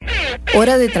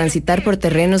Hora de transitar por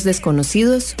terrenos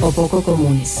desconocidos o poco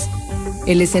comunes.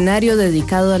 El escenario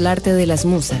dedicado al arte de las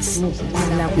musas,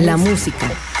 la música.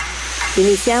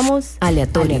 Iniciamos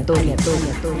Aleatorio.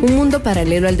 Un mundo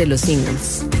paralelo al de los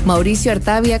singles. Mauricio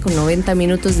Artavia con 90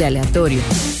 minutos de aleatorio,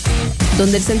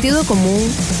 donde el sentido común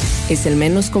es el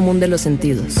menos común de los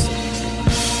sentidos.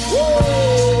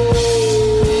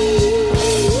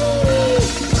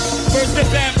 First the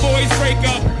bad boys break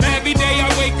up. Every day I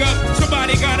wake up,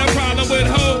 somebody got a problem with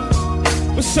hope.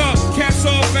 What's up? Cats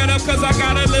all fed up cause I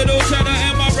got a little cheddar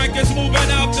and my record's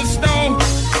moving out the stove.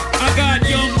 I got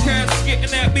young cats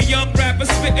getting at me, young rappers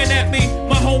spitting at me.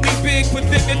 My homie Big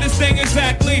predicting this thing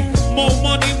exactly. More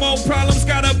money, more problems,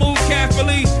 gotta move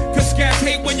carefully. Cause cats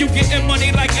hate when you getting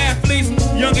money like athletes.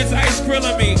 Young as ice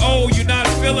grilling me, oh, you not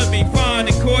feeling me. Fine,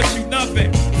 it cost you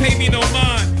nothing, pay me no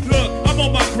mind. Look, I'm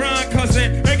on my grind,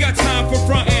 cousin, ain't got time for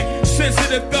frontin'.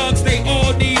 Sensitive thugs, they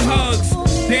all need hugs.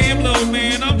 Damn, little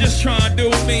man, I'm just trying to do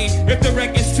me. If the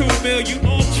record's 2 mil, you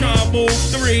know I'm trying to move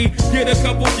 3. Get a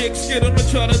couple dicks, get them to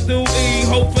try to do E.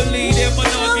 Hopefully they're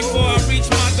menage before I reach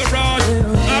my garage.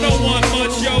 I don't want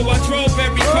much, yo, I drove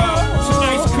every car. Some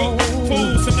nice cook,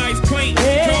 food, some nice clean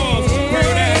drawers.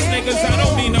 Bird ass niggas, I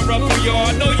don't mean to ruffle y'all.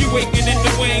 I know you waiting in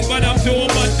the wing, but I'm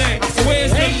doing my thing.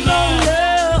 Where's the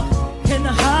love? In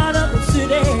the heart of the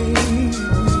city.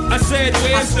 I said,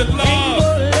 where's the love?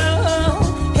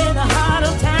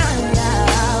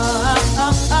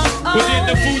 But then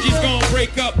the Fuji's gon'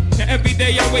 break up. And every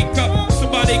day I wake up,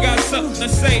 somebody got something to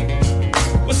say.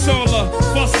 What's all the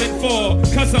fussing for?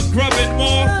 Cause I'm grubbing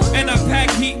more. And I pack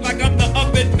heat like I'm the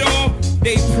up and door.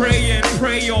 They pray and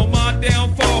pray on my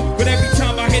downfall. But every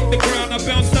time I hit the ground, I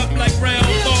bounce up like round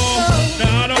ball.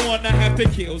 Now I don't wanna have to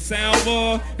kill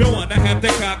Salvor. Don't wanna have to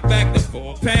cock back the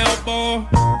 4-pound ball.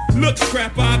 Look,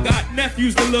 scrapper, I got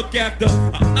nephews to look after.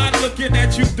 I'm not looking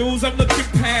at you dudes, I'm looking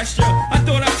past ya. I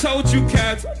thought I told you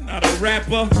cats, I'm not a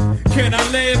rapper. Can I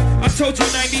live? I told you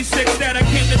 96 that I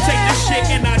came to take this shit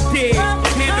and I did.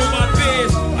 Handle my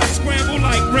biz, I scramble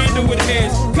like Randall with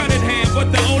his. Cut in hand,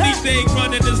 but the only thing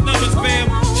running is numbers, fam.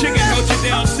 Chicken held you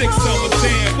down 6 summers,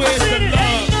 damn. Where's the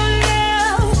love?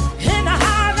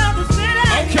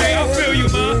 Okay, I feel you,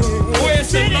 man. Where's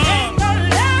the love?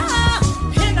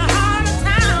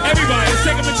 Everybody, let's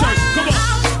take them to church. Come on.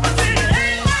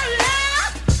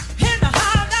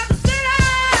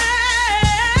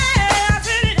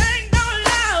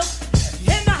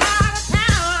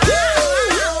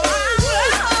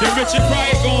 Then Richard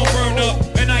Pryor gon' burn up,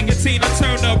 and I can see the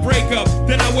turn up, break up.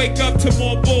 Then I wake up to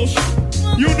more bullshit.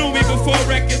 You knew me before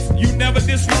records, you never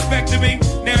disrespected me.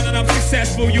 Now that I'm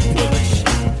successful, you pulling shit.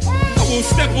 I will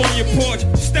step on your porch,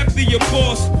 step to your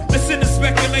boss. Listen to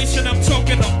speculation, I'm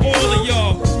talking to all of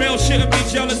y'all. Male shouldn't be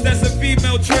jealous, that's a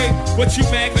female trait. What you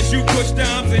mad cause you push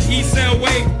dimes and he sell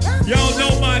weight? Y'all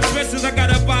know my addresses, I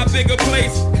gotta buy a bigger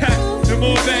place. Ha, and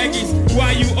more baggies,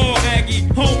 why you all aggy?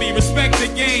 Homie, respect the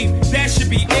game, that should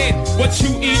be it. What you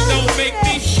eat don't make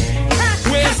me shit.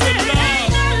 Where's the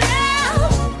love?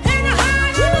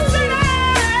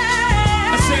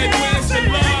 I said, where's the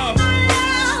love?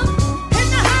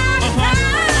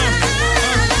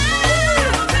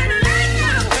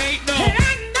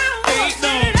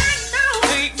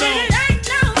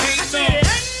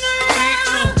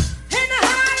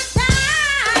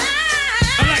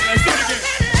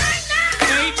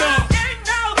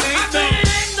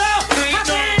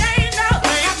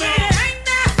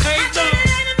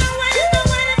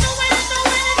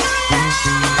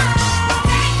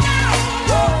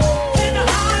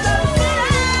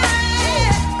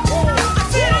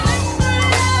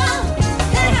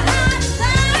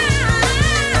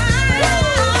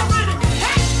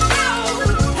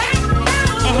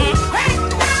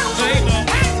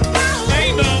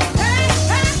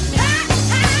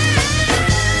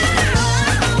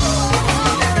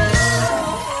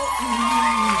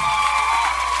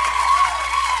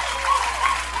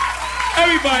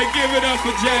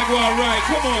 Jaguar, right.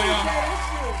 Come on,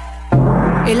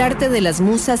 y'all. El arte de las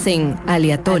musas en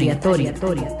Aleatorio.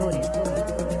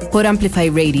 Por Amplify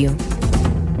Radio.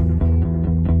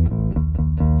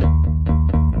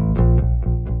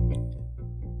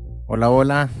 Hola,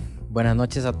 hola. Buenas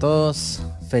noches a todos.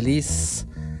 Feliz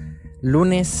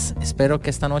lunes. Espero que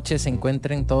esta noche se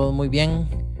encuentren todos muy bien.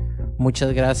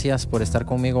 Muchas gracias por estar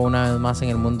conmigo una vez más en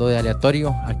el mundo de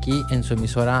Aleatorio, aquí en su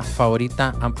emisora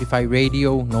favorita Amplify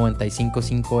Radio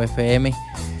 95.5 FM.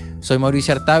 Soy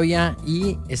Mauricio Artavia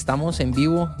y estamos en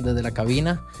vivo desde la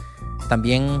cabina.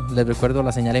 También les recuerdo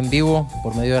la señal en vivo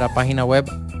por medio de la página web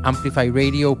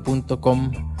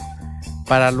amplifyradio.com.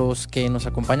 Para los que nos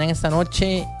acompañan esta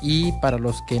noche y para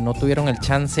los que no tuvieron el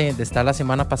chance de estar la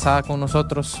semana pasada con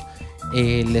nosotros,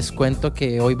 Les cuento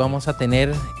que hoy vamos a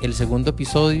tener el segundo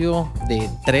episodio de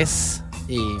 3,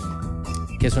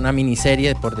 que es una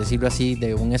miniserie, por decirlo así,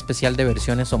 de un especial de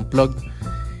versiones Unplugged.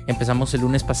 Empezamos el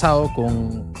lunes pasado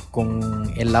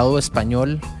con el lado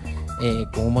español,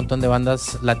 con un montón de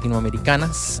bandas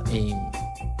latinoamericanas,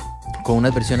 con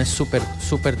unas versiones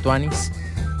super tuanis.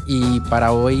 Y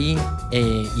para hoy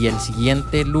y el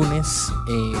siguiente lunes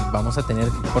vamos a tener,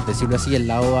 por decirlo así, el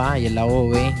lado A y el lado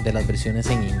B de las versiones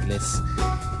en inglés.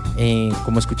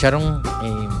 Como escucharon,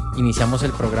 iniciamos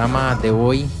el programa de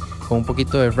hoy con un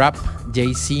poquito de rap.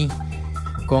 Jay-Z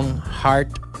con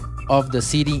Heart of the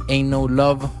City, Ain't No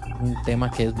Love, un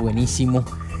tema que es buenísimo.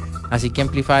 Así que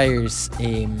Amplifiers,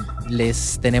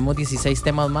 les tenemos 16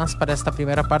 temas más para esta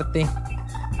primera parte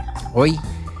hoy.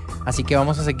 Así que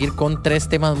vamos a seguir con 3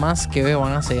 temas más que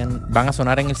van a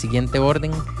sonar en el siguiente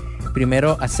orden.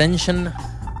 Primero, Ascension,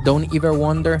 Don't Ever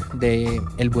Wonder, de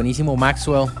el buenísimo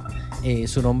Maxwell.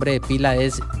 Su nombre de pila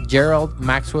es Gerald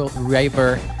Maxwell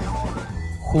River,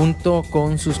 junto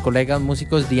con sus colegas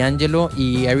músicos D'Angelo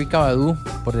y Erykah Badu,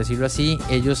 por decirlo así.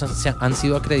 Ellos han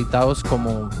sido acreditados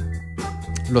como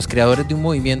los creadores de un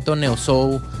movimiento neo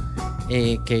soul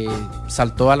que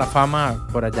saltó a la fama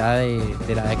por allá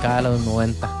de la década de los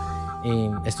 90.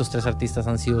 Estos 3 artistas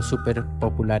han sido súper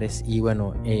populares y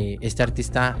bueno, este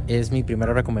artista es mi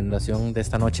primera recomendación de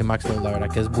esta noche, Maxwell, la verdad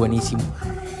que es buenísimo.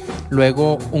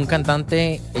 Luego un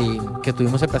cantante que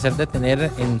tuvimos el placer de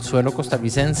tener en suelo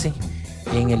costarricense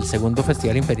en el segundo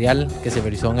Festival Imperial que se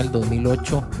realizó en el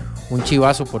 2008, un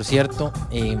chivazo por cierto.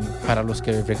 Para los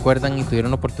que recuerdan y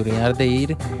tuvieron oportunidad de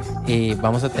ir,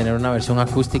 vamos a tener una versión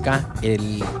acústica.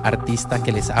 El artista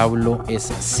que les hablo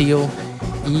es Seal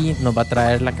y nos va a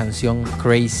traer la canción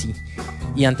Crazy.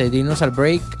 Y antes de irnos al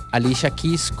break, Alicia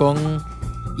Keys con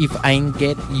If I Ain't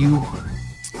Get You,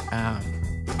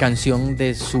 canción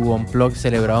de su Unplugged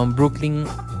celebrado en Brooklyn,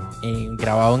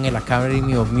 grabado en el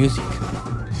Academy of Music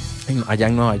allá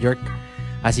en Nueva York.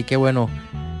 Así que bueno,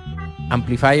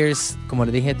 Amplifiers, como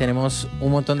les dije, tenemos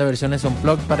un montón de versiones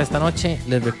Unplugged para esta noche.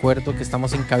 Les recuerdo que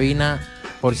estamos en cabina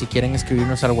por si quieren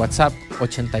escribirnos al WhatsApp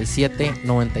 87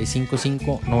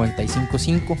 955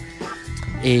 955.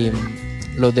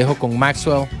 Los dejo con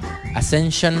Maxwell,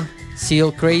 Ascension,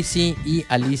 Seal Crazy y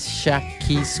Alicia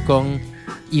Keys con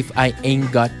If I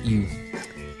Ain't Got You.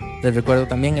 Les recuerdo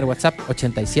también el WhatsApp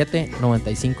 87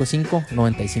 955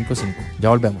 955. Ya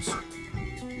volvemos.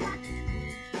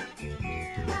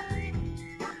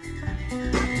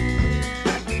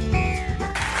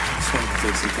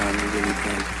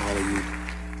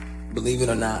 Believe it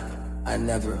or not, I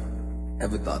never,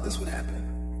 ever thought this would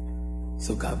happen.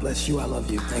 So God bless you. I love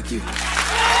you. Thank you.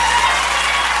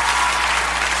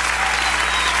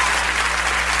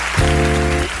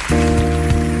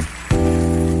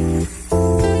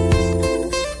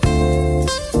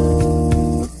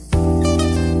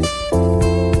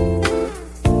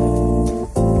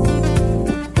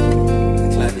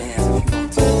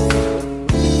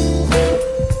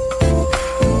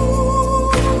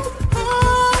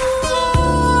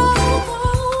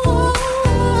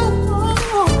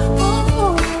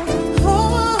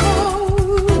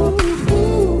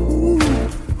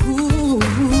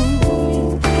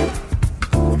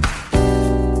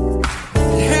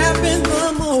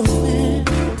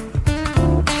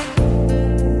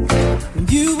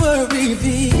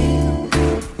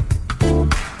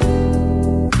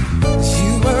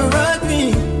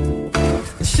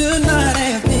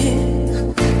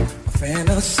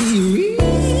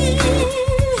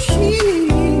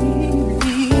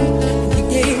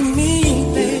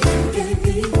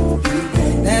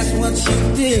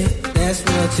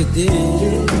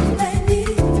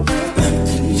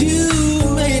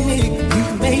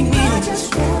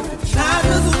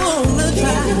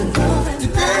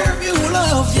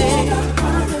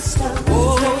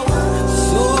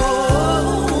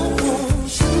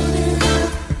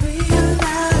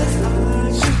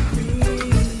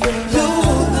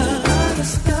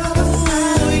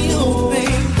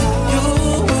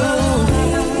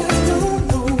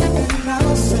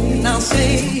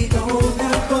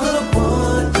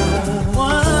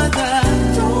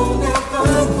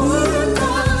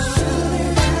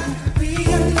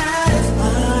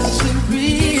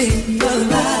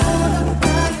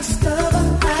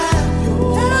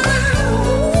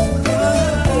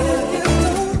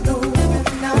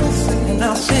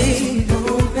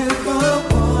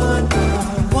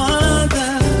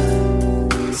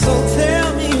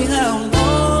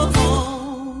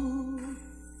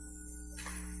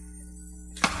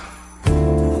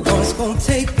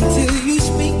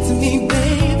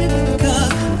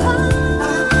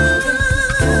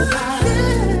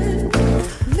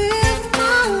 Live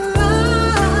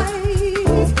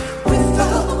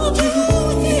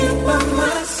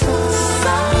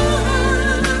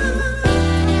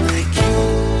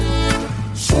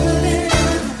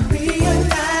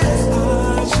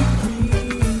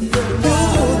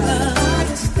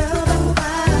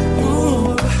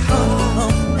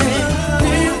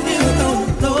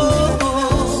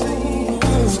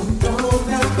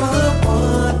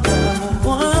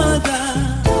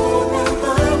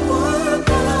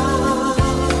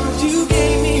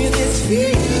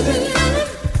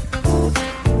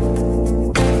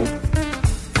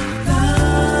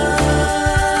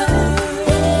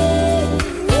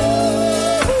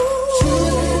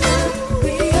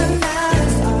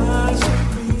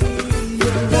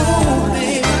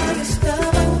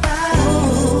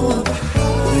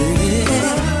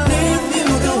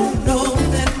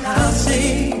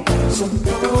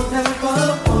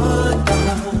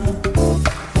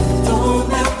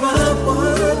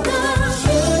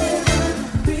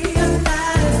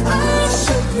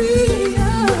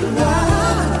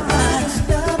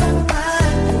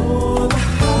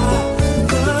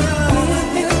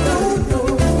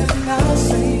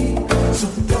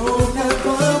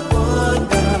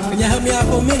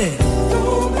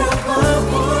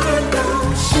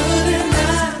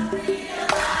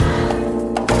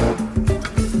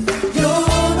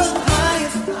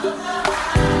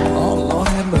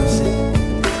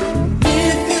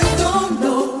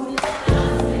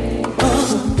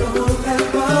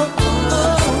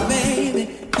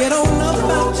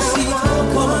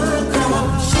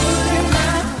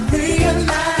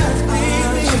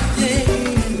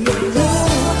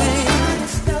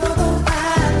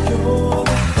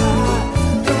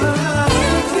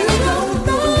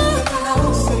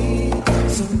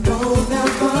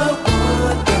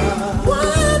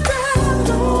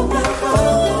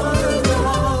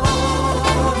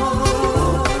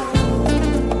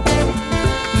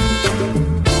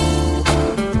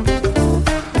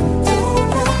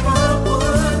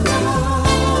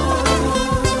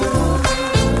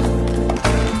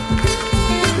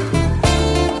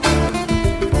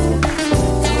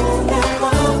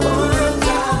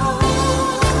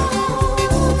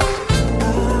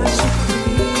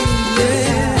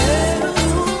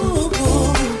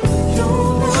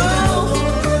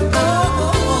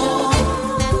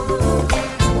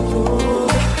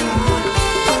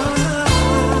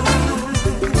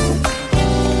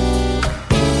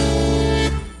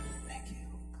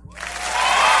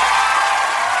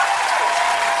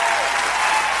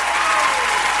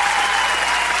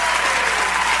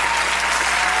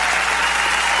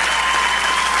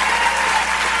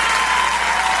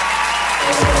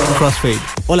Crossfade.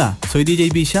 Hola, soy DJ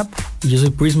Bishop. Y yo soy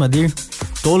Prisma Deer.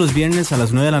 Todos los viernes a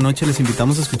las 9 de la noche les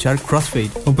invitamos a escuchar Crossfade,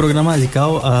 un programa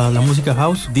dedicado a la música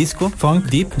house, disco, funk,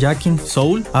 deep, jacking,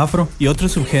 soul, afro y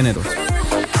otros subgéneros.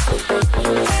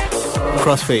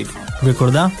 Crossfade.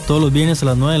 Recordá, todos los viernes a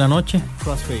las 9 de la noche.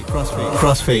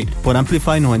 Crossfade por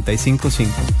Amplify 95.5.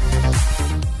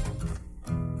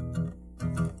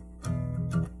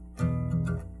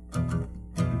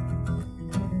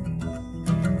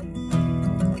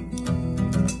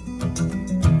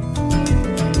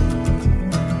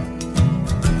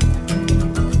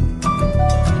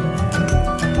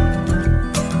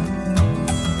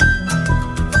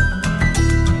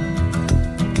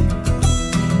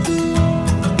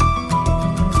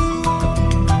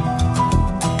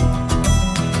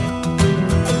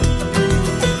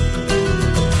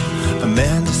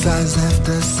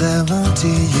 After 70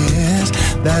 years,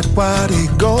 that what he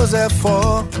goes there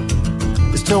for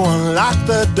is to unlock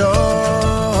the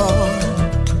door.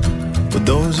 But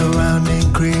those around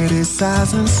him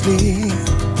criticize and sleep.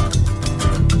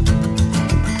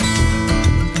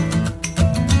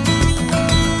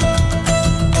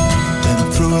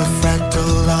 And through a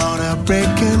fractal on a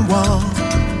breaking wall,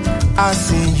 I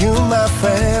see you, my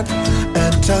friend,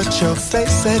 and touch your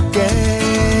face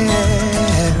again.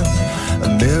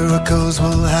 Miracles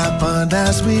will happen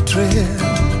as we trip.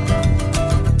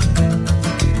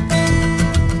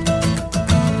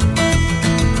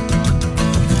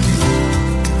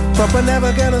 But we're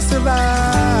never gonna survive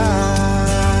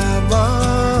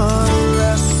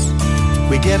unless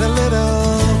we get a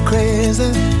little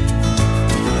crazy.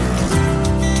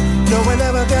 No, we're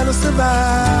never gonna survive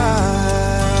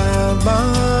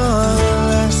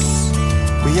unless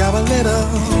we are a little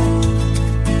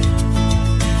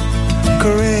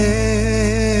crazy.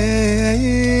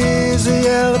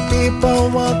 Yellow people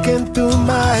walking through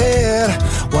my head.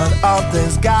 One of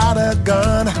them's got a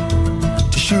gun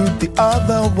to shoot the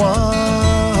other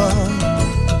one,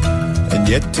 and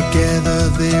yet together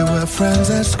they were friends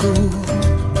at school.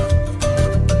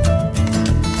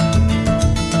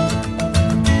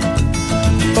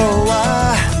 Oh,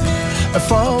 I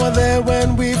was there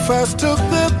when we first took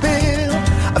the pill.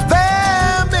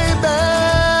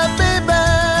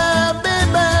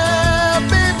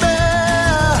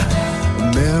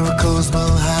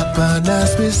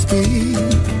 As we speak,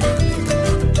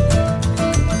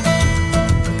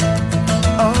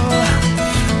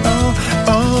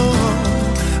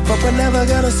 but we're never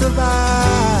gonna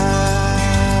survive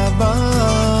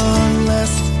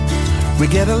unless we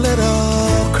get a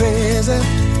little crazy.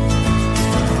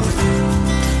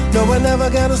 No, we're never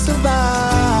gonna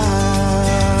survive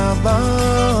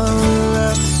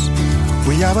unless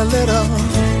we are a little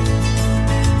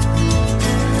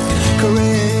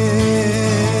crazy.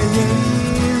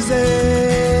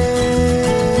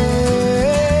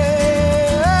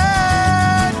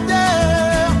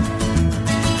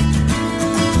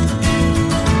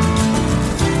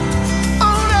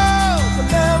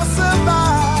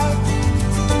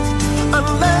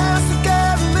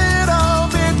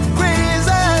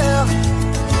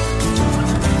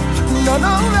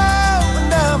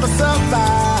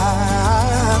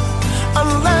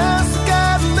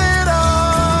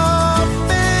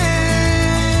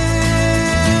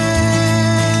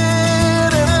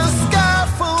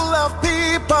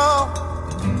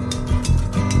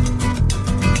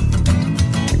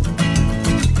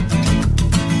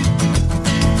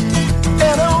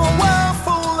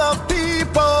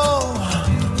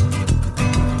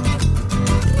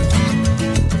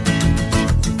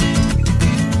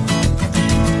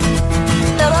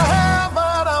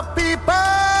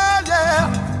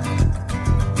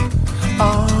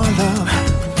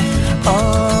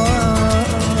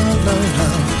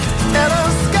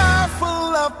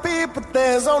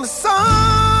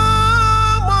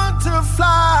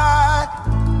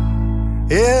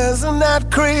 Isn't that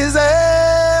crazy?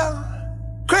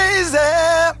 Crazy,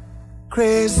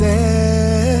 crazy.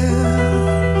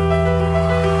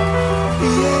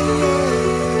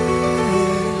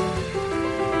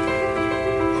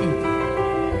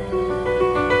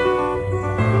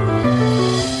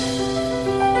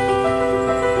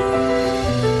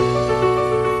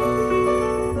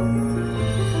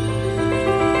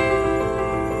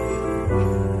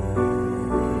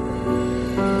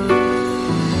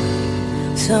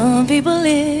 Some people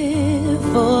live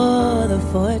for the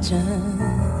fortune.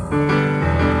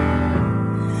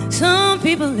 Some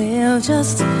people live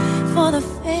just for the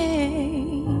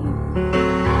fame.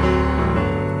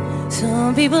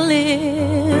 Some people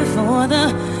live for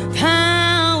the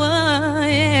power,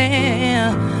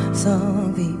 yeah.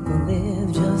 Some people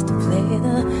live just to play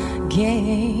the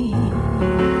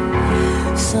game.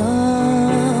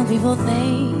 people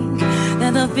think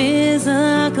that the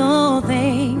physical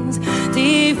things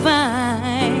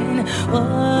define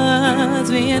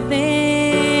what's within,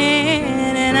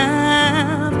 and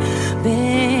I've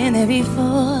been there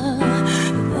before.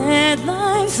 That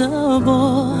life's a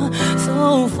bore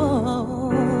so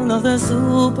full of the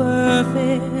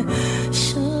superficial.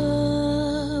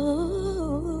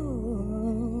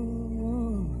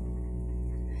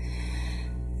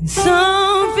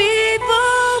 Some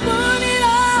people want it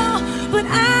all, but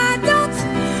I don't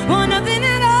want nothing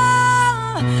at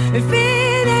all. If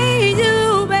it ain't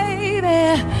you,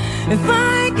 baby, if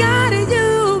I got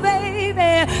you,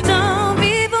 baby. Some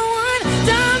people want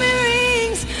diamond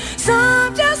rings,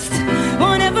 some just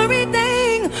want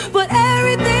everything, but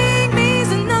everything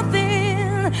means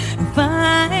nothing if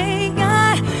I ain't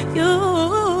got you,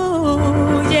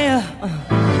 yeah.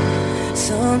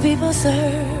 Some people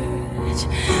search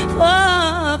for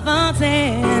a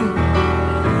fountain,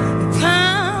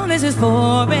 promise is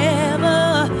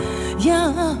forever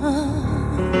young.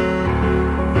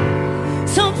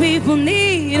 Some people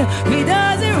need 3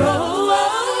 dozen roses,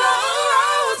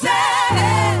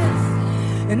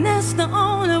 and that's the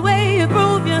only way you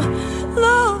prove you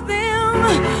love them.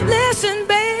 Listen,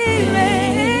 baby,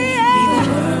 leave the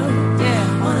world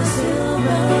on a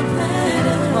silver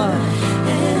platter,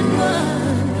 and what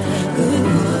good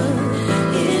would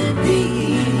it be?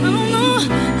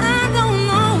 I don't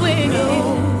know where. No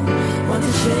one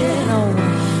to share, no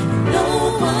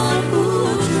one who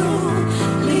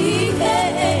truly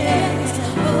cares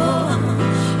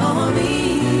for me.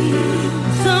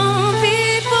 Some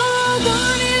people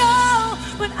want it all,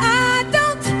 but I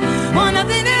don't want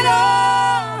nothing at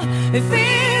all. If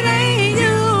it ain't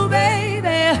you,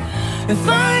 baby, if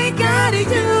I ain't got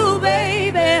you,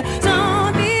 baby.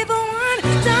 Some people want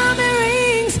diamond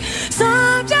rings,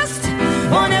 some just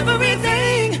want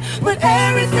everything, but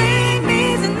everything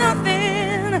means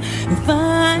nothing if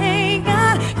I ain't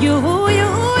got you, you.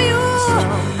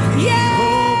 Yeah.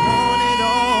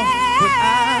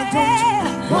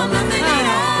 Want nothing at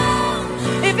all.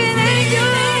 If it ain't you,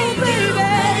 baby,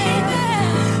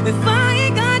 if I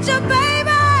ain't got you,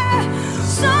 baby.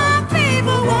 Some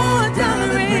people want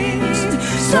diamond rings,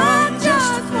 some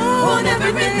just want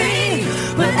everything,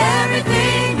 but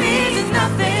everything means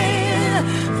nothing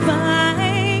if I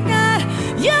ain't got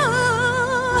you,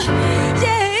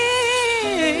 yeah,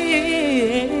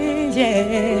 yeah.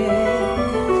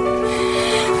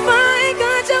 If I ain't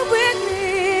got you with me,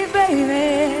 baby.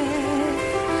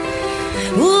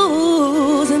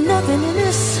 Ooh, there's nothing in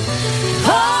this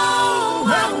whole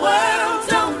wide world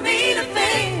don't mean a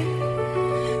thing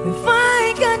if I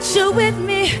ain't got you with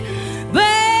me,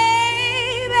 baby,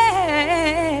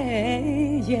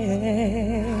 yeah.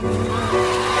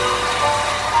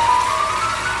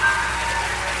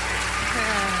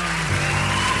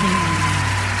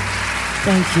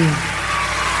 Thank you.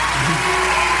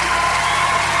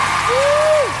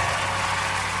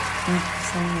 Thank you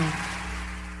so much.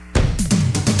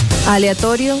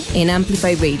 Aleatorio en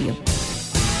Amplify Radio.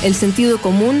 El sentido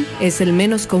común es el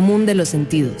menos común de los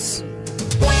sentidos.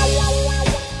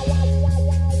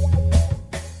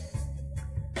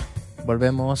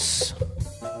 Volvemos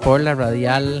por la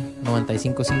radial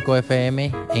 95.5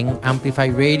 FM en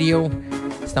Amplify Radio.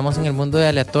 Estamos en el mundo de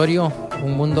Aleatorio,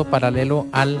 un mundo paralelo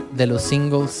al de los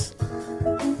singles.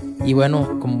 Y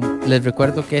bueno, como les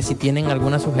recuerdo que si tienen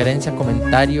alguna sugerencia,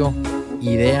 comentario,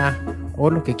 idea o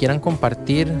lo que quieran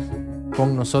compartir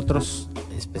con nosotros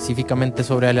específicamente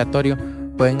sobre Aleatorio,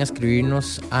 pueden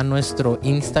escribirnos a nuestro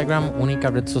Instagram, única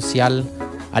red social,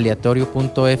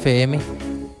 aleatorio.fm.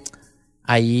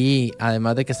 Ahí,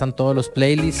 además de que están todos los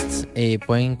playlists,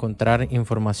 pueden encontrar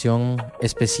información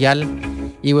especial.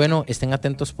 Y bueno, estén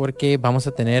atentos porque vamos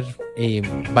a tener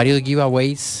varios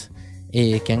giveaways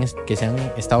que se han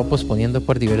estado posponiendo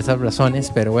por diversas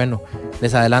razones. Pero bueno,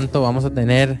 les adelanto, vamos a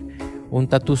tener un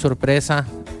tatú sorpresa.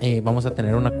 Vamos a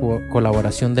tener una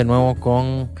colaboración de nuevo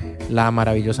con la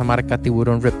maravillosa marca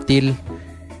Tiburón Reptil.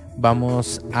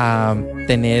 Vamos a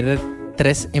tener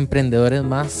 3 emprendedores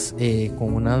más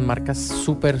con unas marcas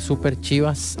súper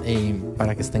chivas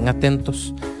para que estén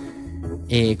atentos.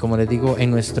 Como les digo, en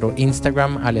nuestro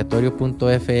Instagram,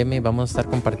 aleatorio.fm, vamos a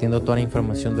estar compartiendo toda la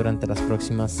información durante las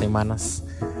próximas semanas.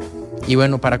 Y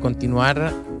bueno, para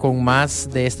continuar con más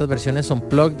de estas versiones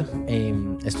Unplugged,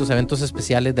 estos eventos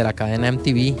especiales de la cadena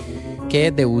MTV,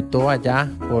 que debutó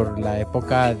allá por la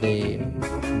época de...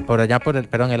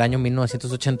 el año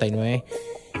 1989,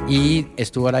 y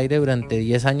estuvo al aire durante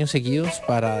 10 años seguidos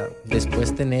para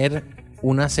después tener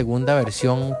una segunda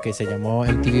versión que se llamó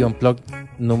MTV Unplugged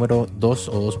número 2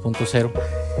 o 2.0,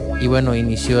 y bueno,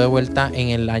 inició de vuelta en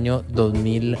el año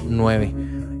 2009.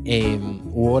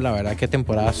 Hubo la verdad que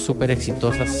temporadas súper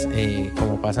exitosas,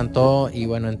 como pasan todo, y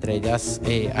bueno, entre ellas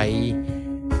hay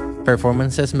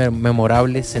performances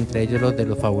memorables, entre ellos los de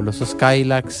los fabulosos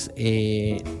Cadillacs,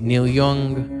 Neil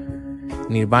Young,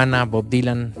 Nirvana, Bob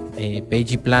Dylan,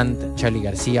 Page Plant, Charly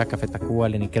García, Café Tacuba,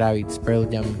 Lenny Kravitz, Pearl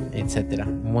Jam, etc.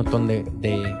 Un montón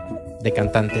de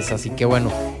cantantes. Así que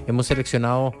bueno, hemos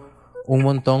seleccionado un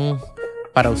montón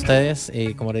para ustedes.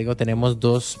 Como les digo, tenemos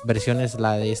dos versiones,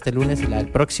 la de este lunes y la del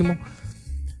próximo,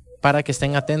 para que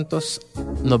estén atentos.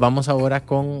 Nos vamos ahora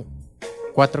con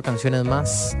 4 canciones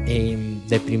más.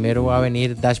 De primero va a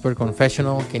venir Dashboard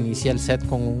Confessional, que inicia el set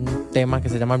con un tema que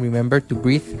se llama Remember to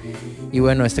Breathe. Y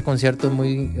bueno, este concierto es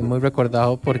muy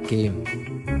recordado porque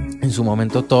en su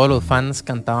momento todos los fans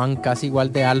cantaban casi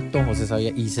igual de alto,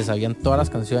 se sabían todas las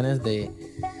canciones de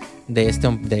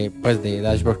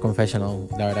Dashboard Confessional.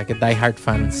 La verdad que die hard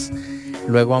fans.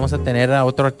 Luego vamos a tener a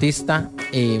otro artista,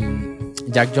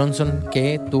 Jack Johnson,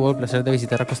 que tuvo el placer de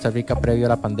visitar a Costa Rica previo a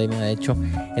la pandemia. De hecho,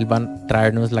 él va a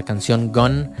traernos la canción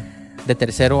Gone. De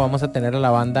tercero vamos a tener a la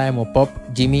banda emo pop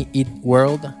Jimmy Eat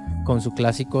World con su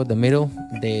clásico The Middle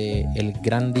del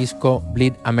gran disco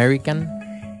Bleed American.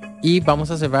 Y vamos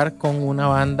a cerrar con una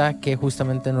banda que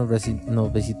justamente nos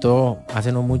visitó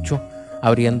hace no mucho,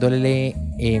 abriéndole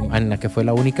en la que fue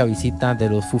la única visita de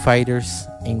los Foo Fighters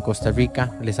en Costa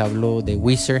Rica. Les hablo de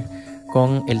Weezer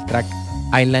con el track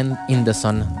Island in the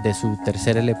Sun de su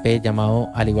tercer LP, llamado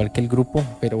al igual que el grupo,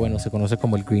 pero bueno, se conoce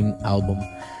como el Green Album.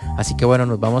 Así que bueno,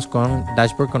 nos vamos con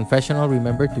Dashboard Confessional,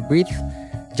 Remember to Breathe,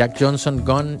 Jack Johnson,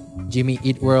 Gone, Jimmy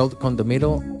Eat World con The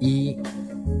Middle, y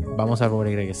vamos a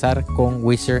regresar con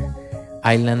Weezer,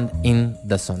 Island in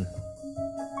the Sun.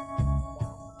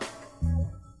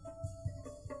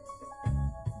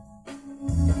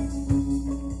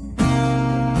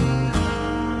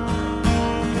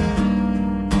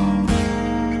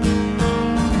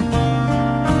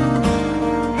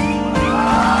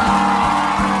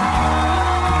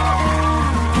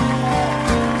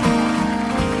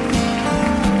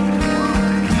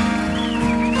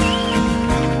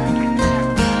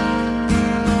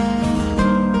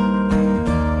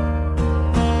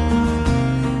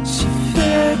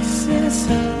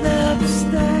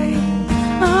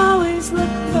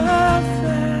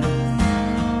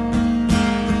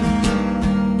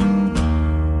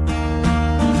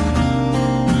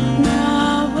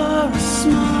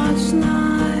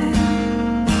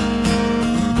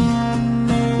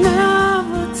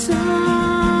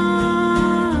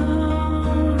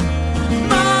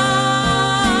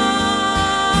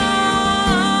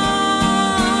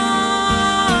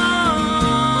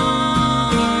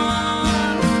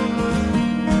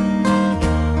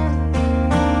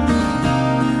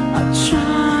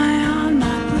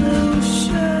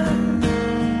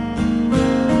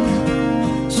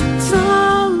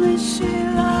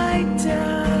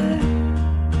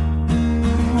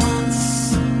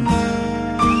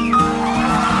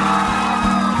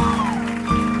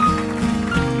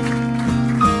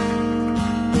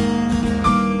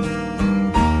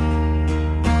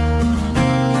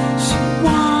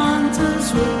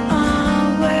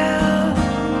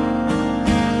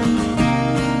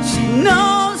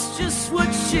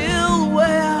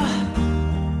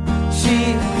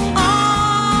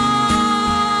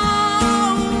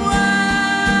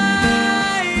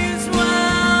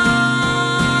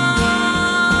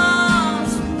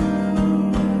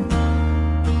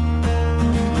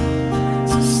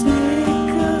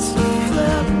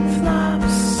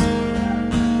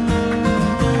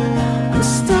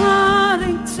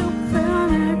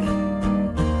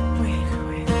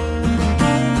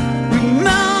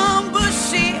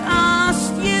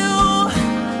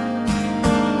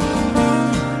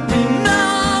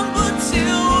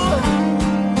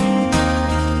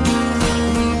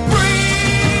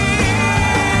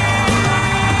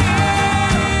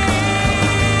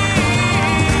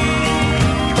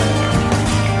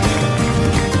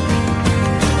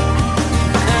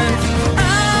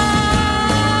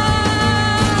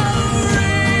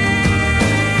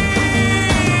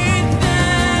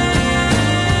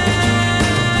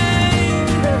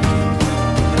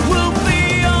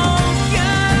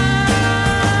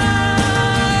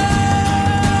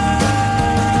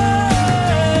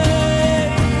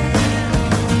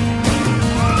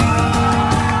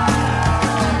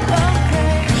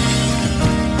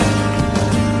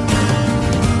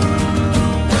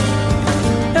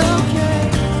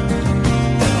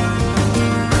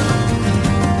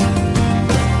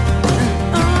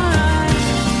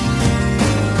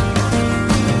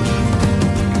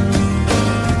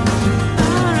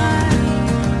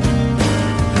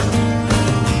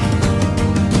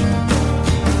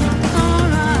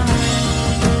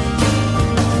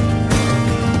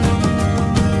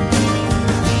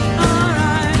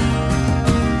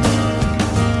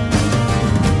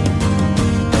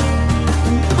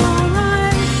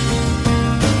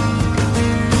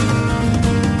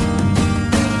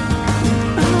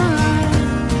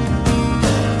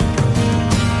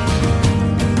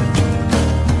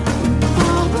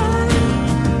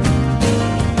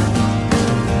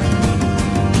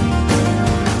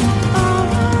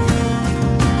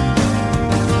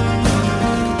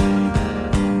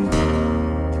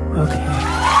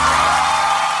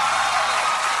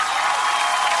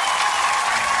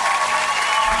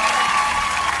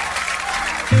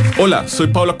 Hola, soy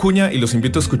Pablo Acuña y los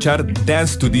invito a escuchar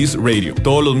Dance to This Radio.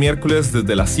 Todos los miércoles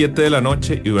desde las 7 de la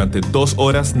noche y durante 2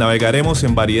 horas navegaremos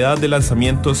en variedad de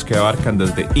lanzamientos que abarcan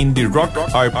desde indie rock,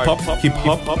 art pop, hip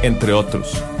hop, entre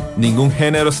otros. Ningún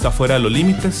género está fuera de los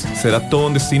límites, será todo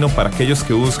un destino para aquellos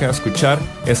que buscan escuchar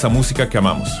esa música que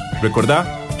amamos.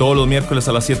 Recordá, todos los miércoles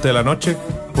a las 7 de la noche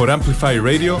por Amplify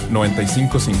Radio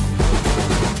 95.5.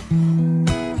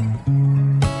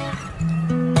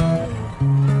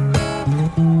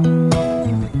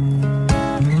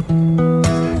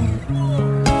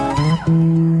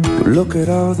 Look at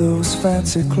all those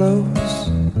fancy clothes,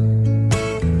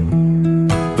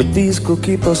 but these could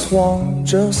keep us warm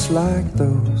just like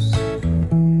those.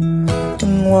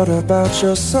 And what about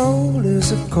your soul?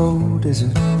 Is it cold? Is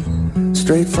it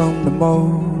straight from the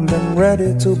mold and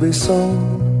ready to be sold?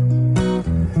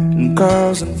 And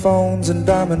cars and phones and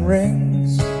diamond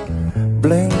rings,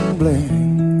 bling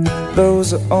bling,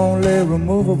 those are only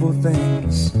removable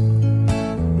things.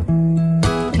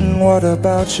 And what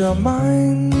about your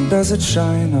mind? Does it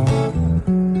shine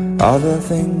on? Are there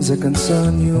things that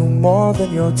concern you more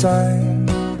than your time?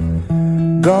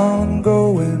 Gone,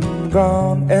 going,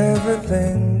 gone,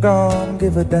 everything gone,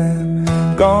 give a damn.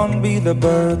 Gone be the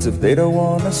birds if they don't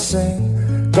wanna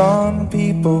sing. Gone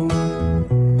people,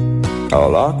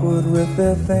 all awkward with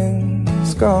their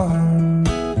things. Gone.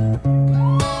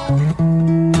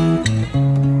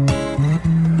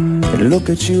 And look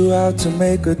at you out to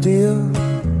make a deal.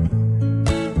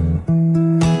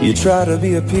 You try to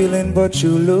be appealing, but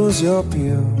you lose your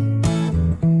appeal.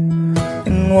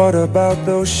 And what about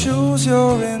those shoes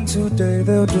you're in today?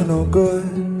 They'll do no good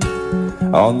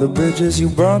on the bridges you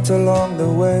burnt along the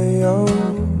way. Oh,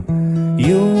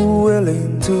 you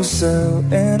willing to sell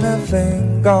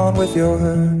anything? Gone with your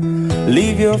herd.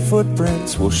 Leave your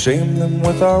footprints, we'll shame them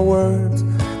with our words.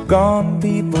 Gone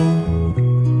people,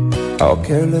 all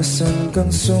careless and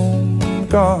consumed.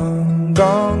 Gone,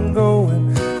 gone,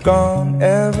 going. Gone,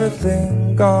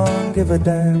 everything gone, give a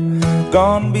damn.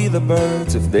 Gone be the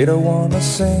birds if they don't wanna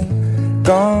sing.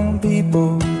 Gone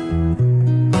people,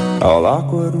 all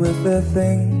awkward with their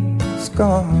things.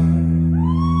 Gone.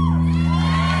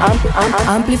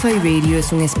 Amplify Radio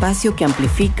es un espacio que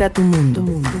amplifica tu mundo.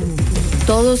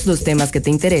 Todos los temas que te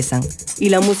interesan y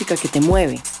la música que te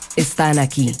mueve están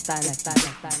aquí.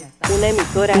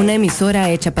 Una emisora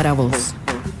hecha para vos.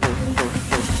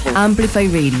 Amplify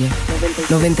Radio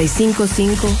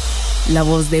 95.5, la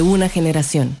voz de una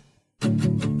generación.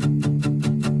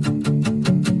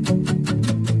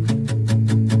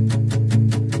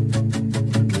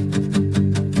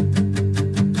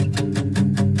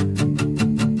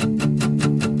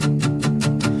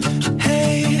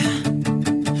 Hey,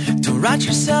 don't write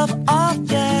yourself off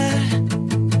yet.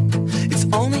 It's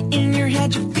only in your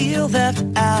head you feel left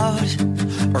out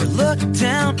or looked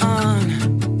down on.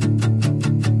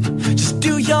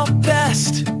 Do your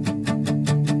best,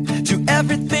 do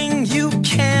everything you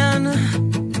can,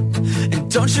 and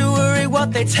don't you worry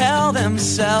what they tell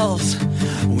themselves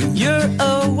when you're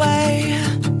away.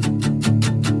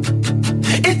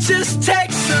 It just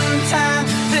takes some time,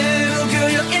 little girl,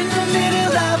 you're in the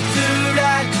middle of the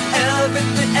ride.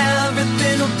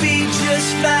 Everything will be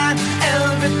just fine.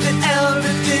 Everything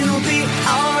will be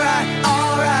alright.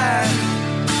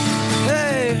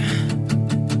 Hey,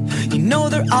 you know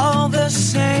they're all the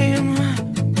same.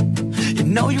 You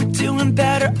know you're doing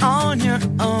better on your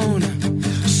own,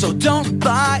 so don't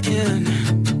buy in.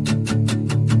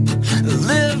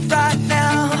 Live right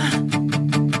now,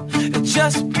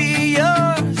 just be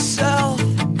yourself.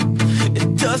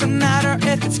 It doesn't matter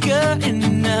if it's good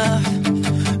enough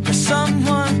for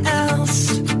someone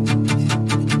else.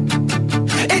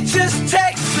 It just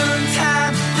takes some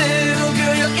time, little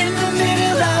girl, you're in the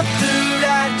middle of the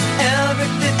ride.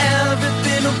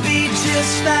 Everything will be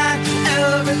just fine.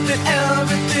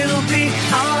 Everything will be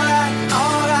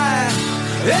alright.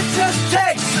 It just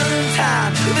takes some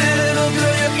time, little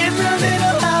girl, you're in the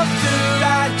middle of the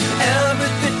ride.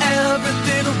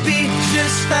 Everything will be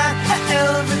just fine.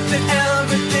 Everything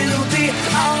will be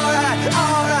alright.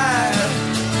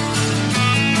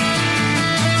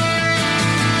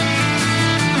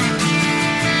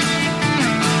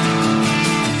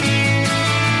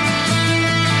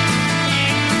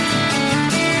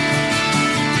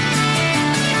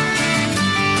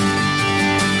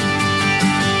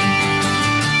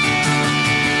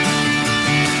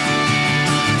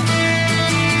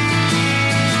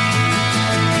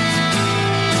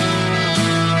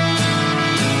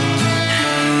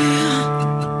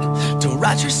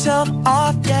 Write yourself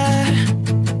off yet.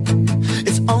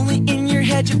 It's only in your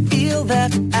head you feel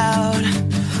left out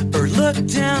or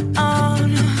looked down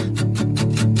on.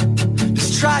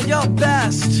 Just try your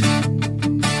best.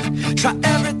 Try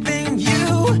everything you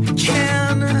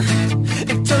can.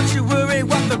 And don't you worry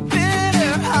what the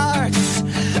bitter hearts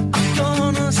are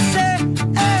gonna say.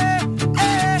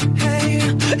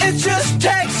 It just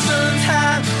takes some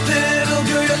time, little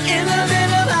girl, you're in the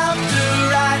middle of the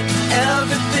ride.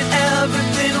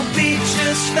 Everything will be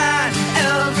just fine.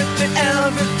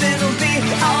 Everything will be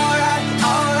alright.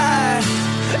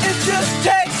 It just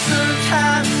takes some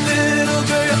time, little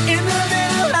girl, you're in the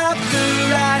middle of the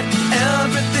ride.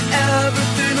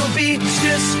 Everything will be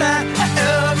just fine.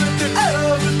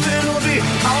 Everything will be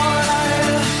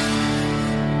alright.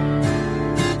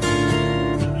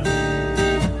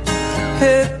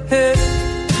 Hey, hey.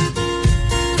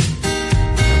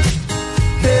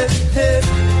 Hey, hey.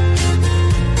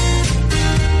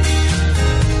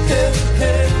 Hey,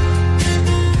 hey.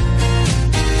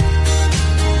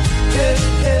 Hey,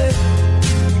 hey.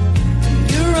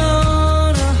 You're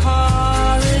on a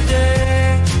holiday.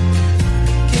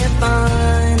 Can't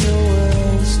find the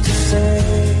words to say.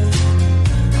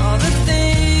 All the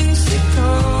things that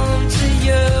come to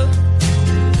you,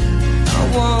 I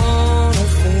wanna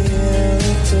feel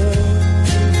it too.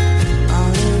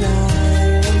 On an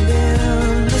island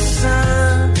in the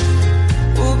sun,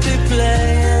 we'll be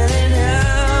playing and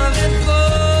having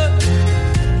fun,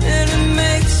 and it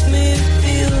makes me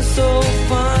feel so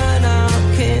fine. I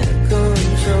can't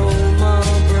control my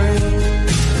brain.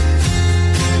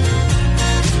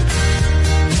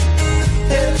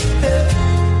 Hey, hey.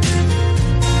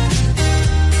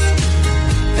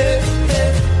 Hey,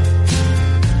 hey.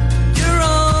 You're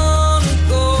on a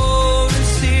golden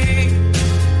sea.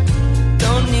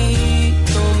 Don't need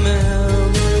no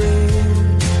memory.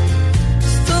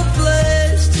 Just a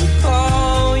place to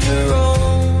call your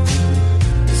own.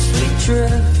 As we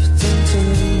drift into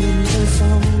the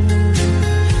zone.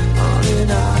 On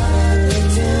an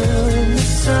island in the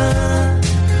sun,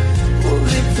 we'll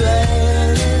be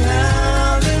playing and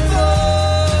having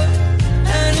fun,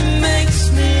 and it makes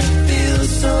me feel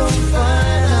so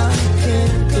fine. I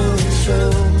can't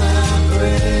control my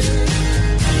brain.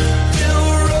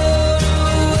 We'll roll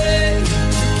away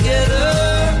together.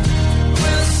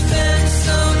 We'll spend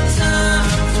some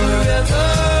time forever.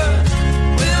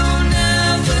 We'll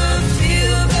never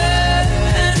feel bad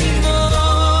anymore.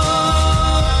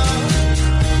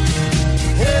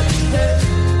 Hey, hey.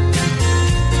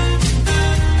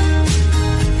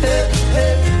 Hey,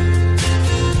 hey.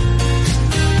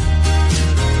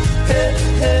 Hey,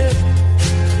 hey.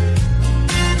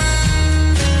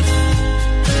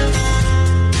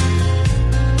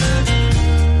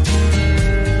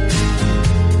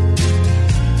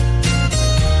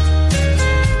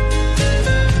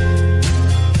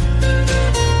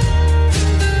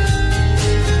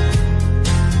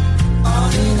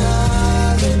 On an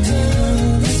island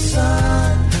in the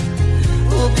sun,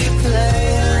 we'll be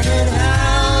playing and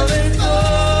having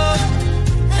fun,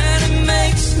 and it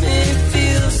makes me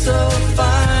feel so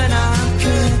fine. I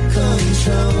can't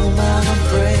control my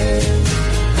brain.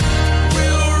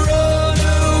 We'll run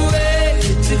away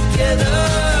together.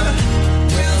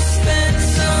 We'll spend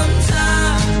some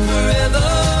time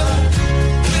forever.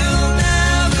 We'll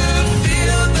never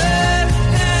feel bad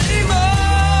anymore.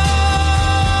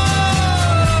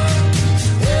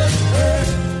 Hey, hey.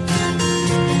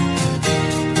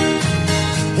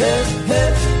 Hey, hey.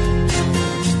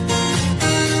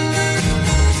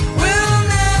 We'll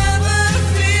never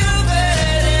feel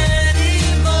bad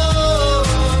anymore.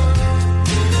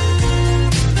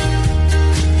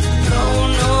 No,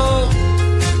 no.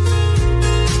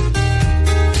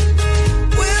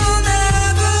 We'll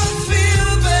never feel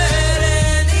bad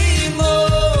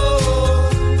anymore.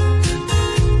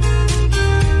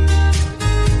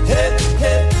 Hey,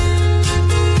 hey.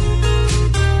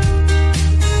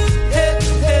 Hey,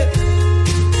 hey.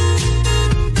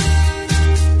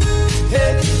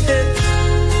 Hey, hey.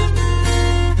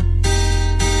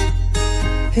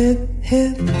 Hip,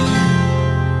 hip.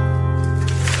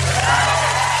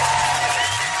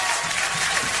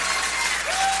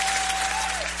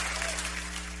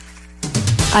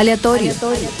 Aleatorio.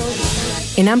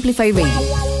 En Amplify Radio.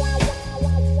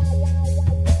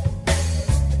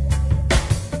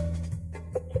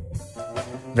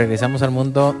 Regresamos al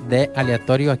mundo de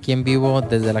aleatorio aquí en vivo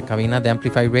desde la cabina de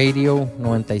Amplify Radio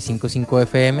 95.5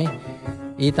 FM,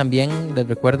 y también les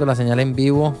recuerdo la señal en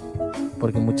vivo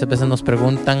porque muchas veces nos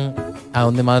preguntan a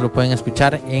dónde más lo pueden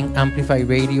escuchar. En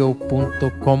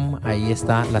amplifyradio.com, ahí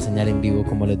está la señal en vivo,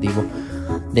 como les digo.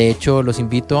 De hecho, los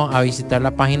invito a visitar la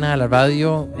página de la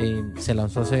radio. Se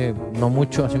lanzó hace no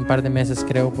mucho, hace un par de meses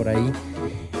creo, por ahí.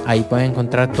 Ahí pueden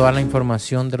encontrar toda la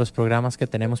información de los programas que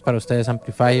tenemos para ustedes,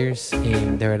 Amplifiers.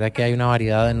 De verdad que hay una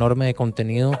variedad enorme de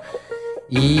contenido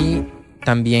y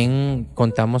también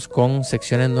contamos con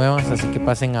secciones nuevas, así que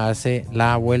pasen a darse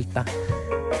la vuelta.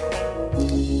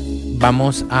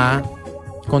 Vamos a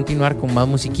continuar con más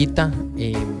musiquita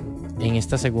en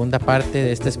esta segunda parte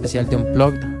de este especial de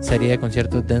Unplugged, serie de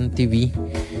conciertos de MTV.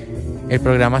 El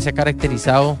programa se ha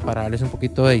caracterizado, para darles un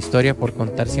poquito de historia, por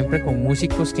contar siempre con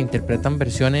músicos que interpretan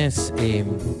versiones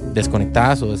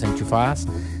desconectadas o desenchufadas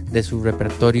de su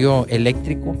repertorio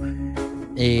eléctrico.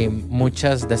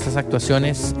 Muchas de estas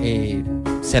actuaciones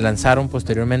se lanzaron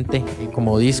posteriormente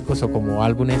como discos o como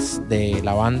álbumes de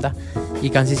la banda y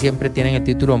casi siempre tienen el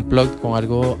título Unplugged con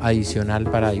algo adicional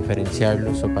para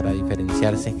diferenciarlos o para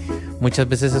diferenciarse, muchas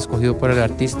veces escogido por el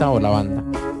artista o la banda.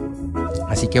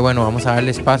 Así que bueno, vamos a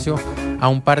darle espacio a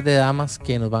un par de damas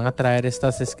que nos van a traer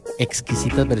estas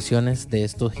exquisitas versiones de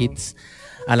estos hits.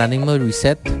 Alanis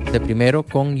Reset, de primero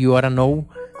con You Oughta Know,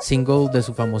 single de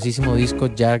su famosísimo disco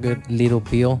Jagged Little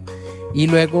Pill, y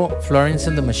luego Florence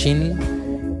and the Machine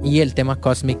y el tema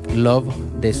Cosmic Love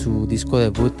de su disco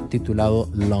debut titulado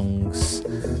Lungs.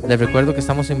 Les recuerdo que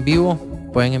estamos en vivo,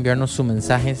 pueden enviarnos sus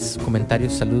mensajes,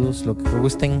 comentarios, saludos, lo que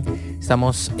gusten.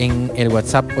 Estamos en el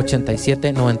WhatsApp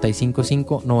 87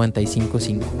 955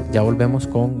 955. Ya volvemos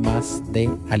con más de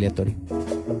Aleatorio.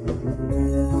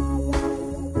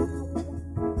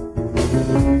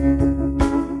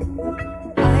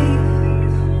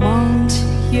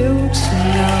 You to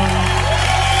know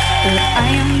that I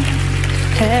am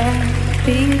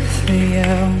happy for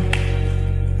you.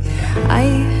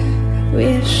 I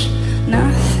wish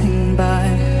nothing but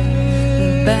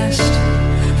the best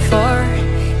for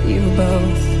you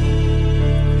both.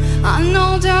 An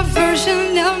older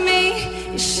version of me,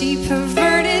 is she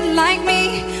perverted like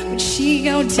me? Would she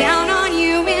go down on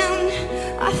you in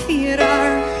a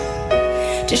theater?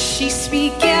 Does she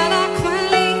speak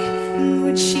eloquently? And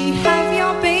would she have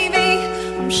your baby?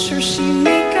 I'm sure she'd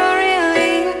make a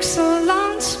really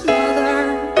excellent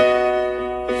mother.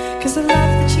 'Cause the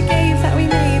love that you gave that we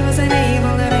made wasn't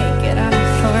able to make it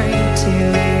enough for you to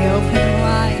be open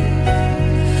wide.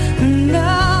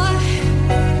 No.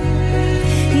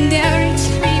 And every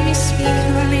time you speak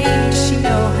her name, does she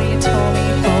know how you told me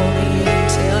hold me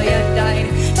till you died,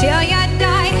 till you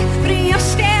died, but you're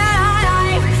still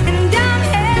alive, and I'm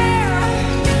here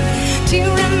to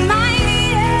remind.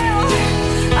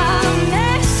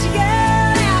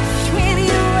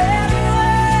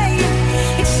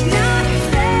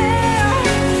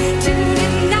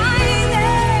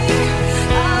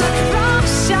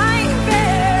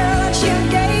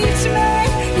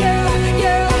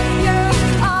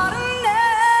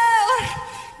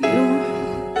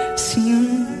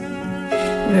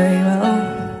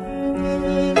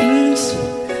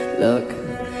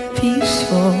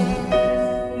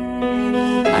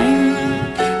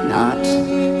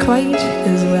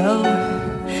 As well,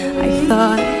 I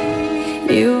thought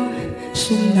you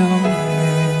should know.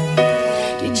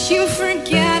 Did you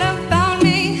forget about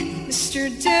me, Mr.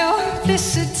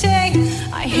 Duplicity?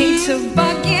 I hate to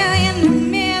bug you in the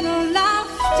middle of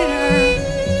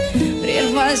dinner, but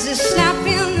it was a slap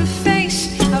in the face,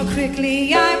 how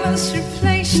quickly I was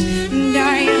replaced. And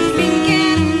are you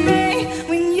thinking of me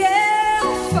when you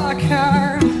fuck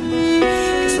her?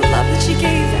 'Cause the love that you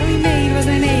gave that we made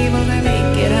wasn't able to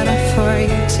make it enough for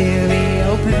you to be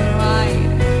open wide.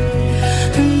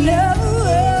 No.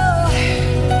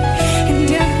 And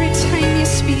every time you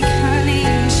speak her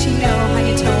name, she know how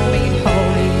you told me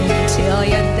hold me till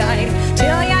you died,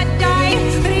 till you died,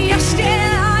 but you're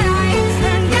still alive,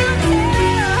 and I'm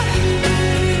here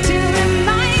to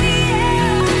remind you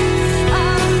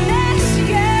of the mess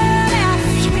you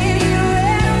left when you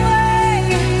went away.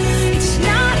 It's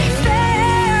not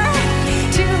fair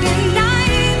to deny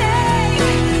me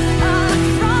a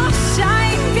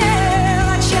cross-eyed girl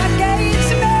that you gave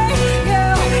to me.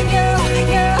 You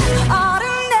ought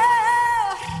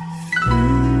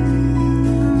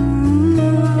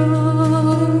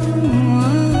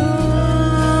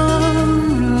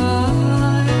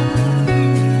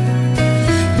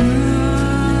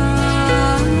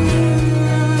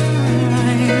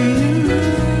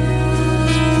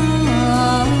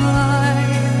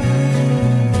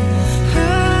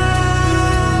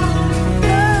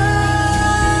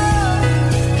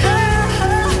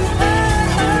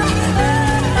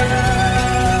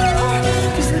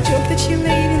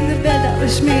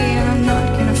to me, and I'm not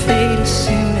gonna fade as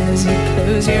soon as you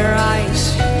close your eyes,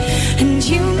 and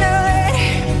you know it.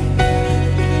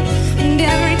 And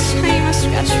every time I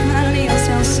scratch my nails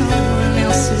on someone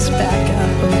else's back, I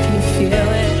hope you feel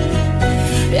it.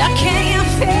 Yeah, can you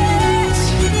feel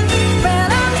it?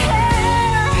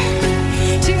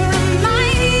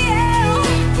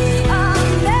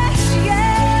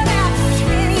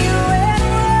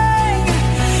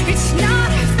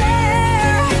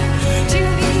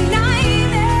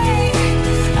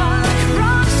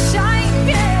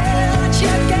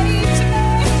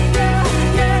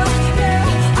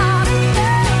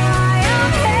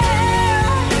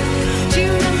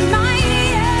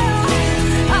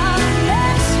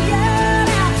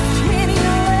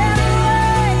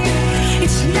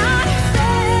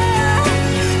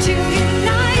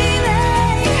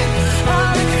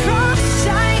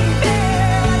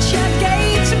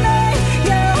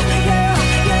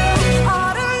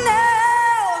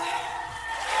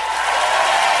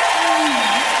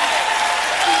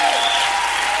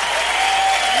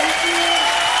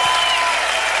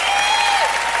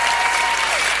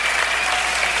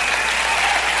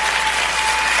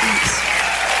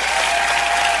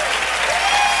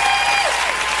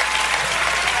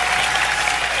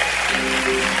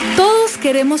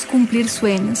 queremos cumplir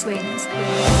sueños.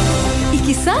 Y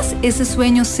quizás ese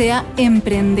sueño sea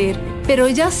emprender, pero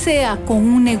ya sea con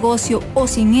un negocio o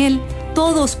sin él,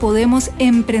 todos podemos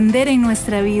emprender en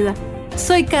nuestra vida.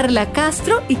 Soy Carla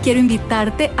Castro y quiero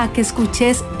invitarte a que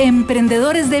escuches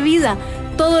Emprendedores de Vida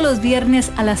todos los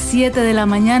viernes a las 7 de la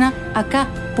mañana acá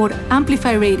por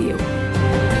Amplify Radio.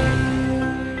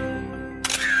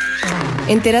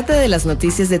 Entérate de las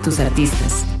noticias de tus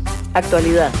artistas,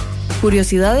 actualidad,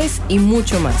 curiosidades y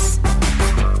mucho más.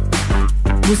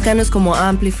 Búscanos como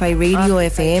Amplify Radio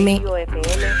FM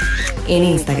en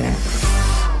Instagram.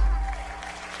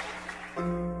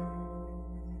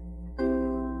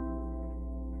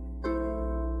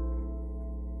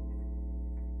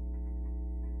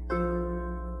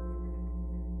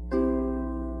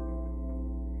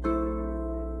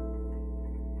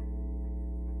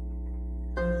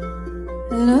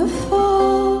 And a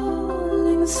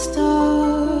falling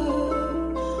star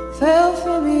fell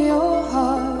from your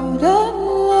heart and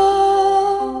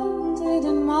landed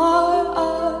in my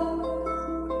eyes.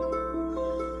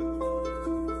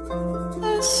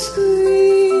 I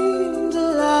screamed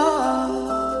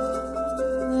aloud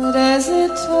as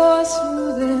it tore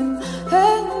smoothing,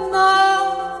 and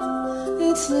now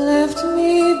it's left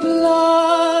me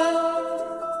blind.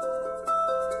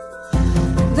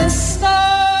 The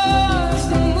stars,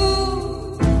 the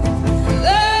moon,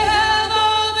 they have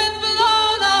all been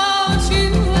blown out. You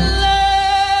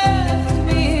left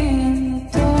me in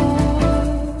the dark.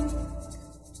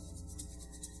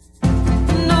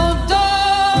 No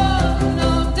dawn,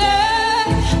 no day,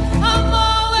 I'm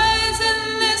always in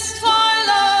this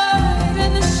twilight,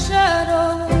 in the shadow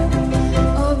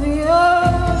of your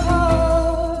heart.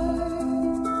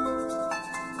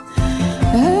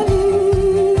 And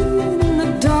in the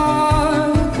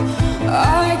dark,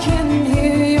 I can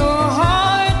hear your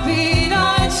heartbeat.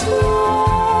 I try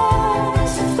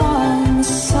to find the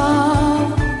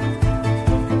sound,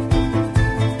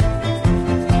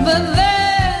 but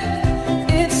then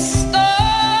it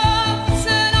stops,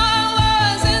 and I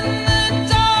was in the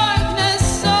darkness,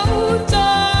 so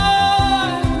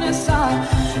darkness I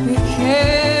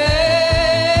became.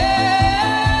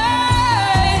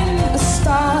 The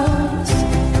stars,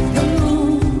 the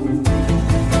moon,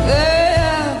 they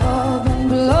have all been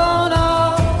blown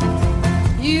out.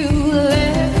 You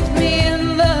left me in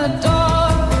the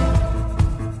dark,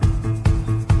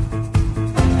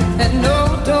 and no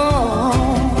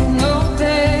dawn, no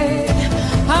day,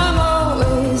 I'm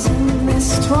always in this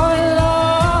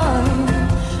twilight,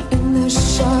 in the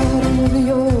shadow of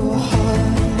your heart.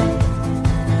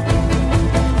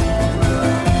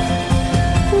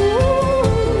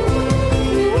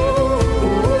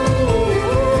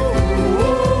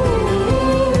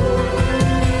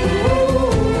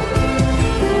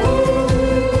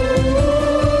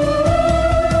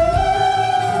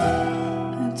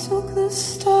 I took the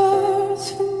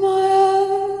stars from my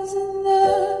eyes, and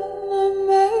then I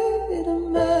made a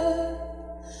mess.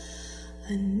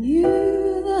 I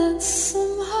knew that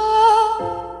somehow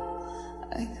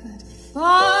I could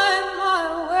find my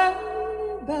way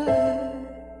back.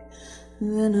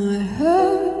 Then I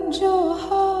heard your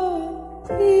heart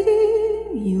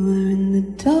beating. You were in the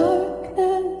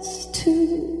darkness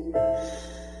too,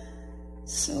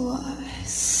 so I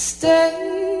stayed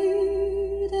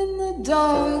in the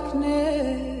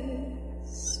darkness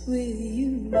with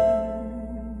you.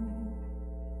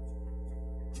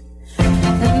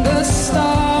 And the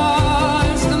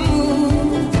stars, the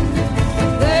moon,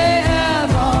 they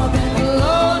have all been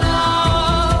blown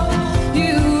out.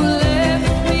 You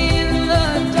left me in the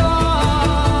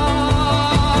dark,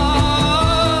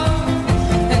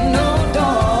 and no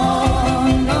dawn,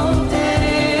 no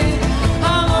day,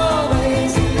 I'm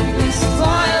always in this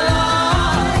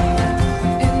twilight,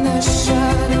 in the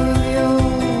shadow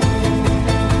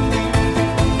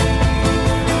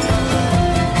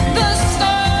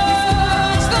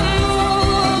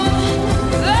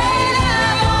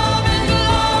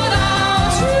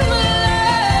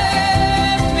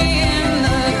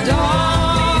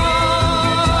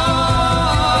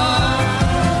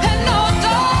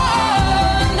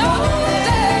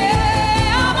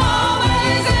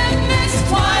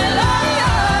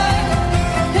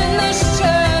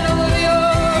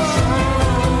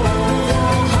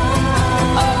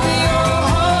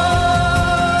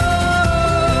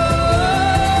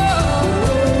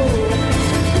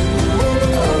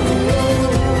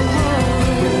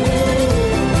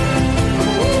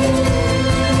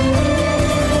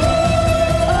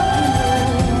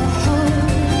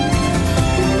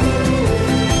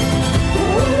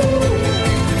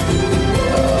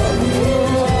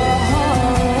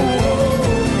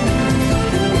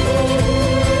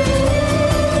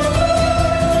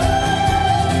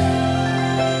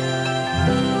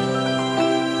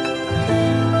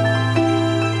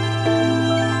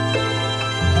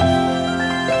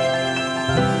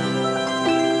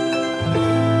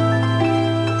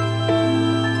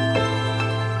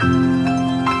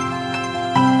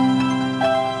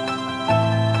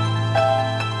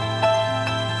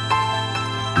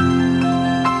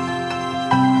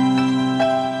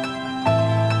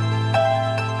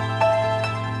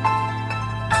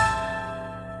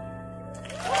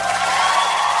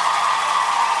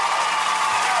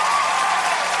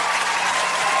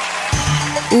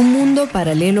mundo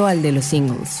paralelo al de los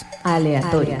singles.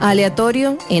 Aleatorio.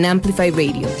 Aleatorio en Amplify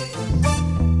Radio.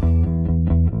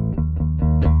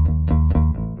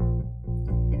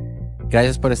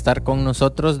 Gracias por estar con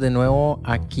nosotros de nuevo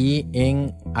aquí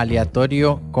en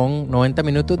Aleatorio con 90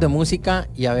 minutos de música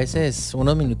y a veces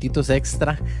unos minutitos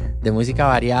extra de música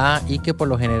variada y que por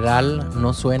lo general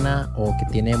no suena o que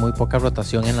tiene muy poca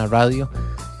rotación en la radio.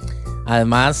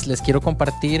 Además, les quiero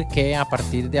compartir que a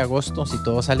partir de agosto, si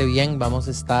todo sale bien, vamos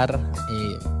a estar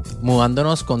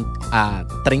mudándonos a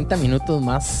 30 minutos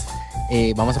más.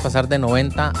 Vamos a pasar de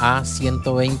 90 a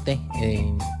 120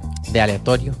 de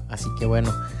aleatorio. Así que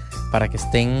bueno, para que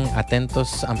estén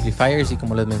atentos amplifiers, y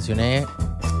como les mencioné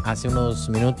hace unos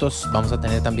minutos, vamos a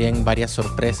tener también varias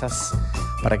sorpresas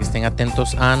para que estén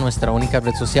atentos a nuestra única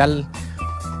red social,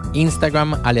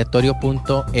 Instagram,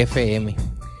 aleatorio.fm.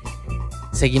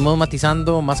 Seguimos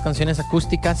matizando más canciones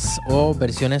acústicas o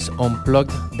versiones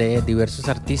unplugged de diversos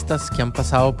artistas que han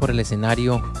pasado por el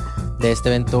escenario de este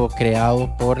evento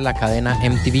creado por la cadena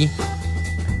MTV.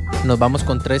 Nos vamos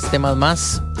con 3 temas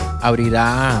más.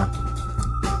 Abrirá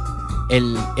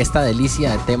esta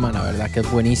delicia de tema, la verdad que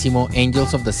es buenísimo,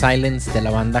 Angels of the Silence de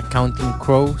la banda Counting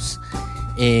Crows,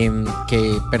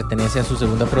 que pertenece a su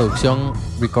segunda producción,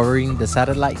 Recovering the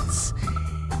Satellites.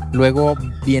 Luego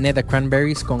viene The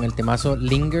Cranberries con el temazo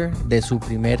Linger de su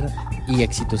primer y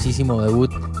exitosísimo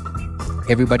debut,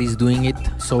 Everybody's Doing It,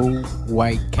 So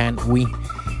Why Can't We.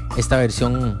 Esta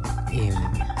versión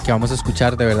que vamos a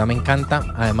escuchar de verdad me encanta,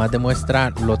 además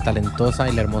demuestra lo talentosa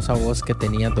y la hermosa voz que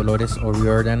tenía Dolores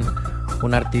O'Riordan,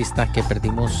 una artista que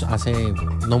perdimos hace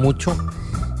no mucho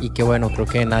y que bueno, creo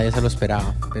que nadie se lo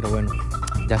esperaba, pero bueno,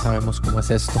 ya sabemos cómo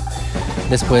es esto.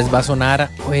 Después va a sonar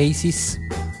Oasis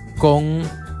con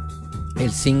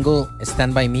el single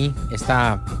Stand By Me,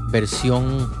 esta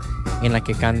versión en la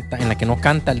que no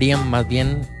canta Liam, más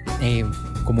bien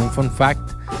como un fun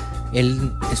fact,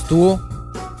 él estuvo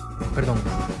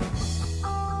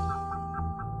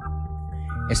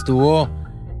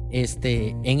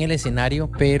en el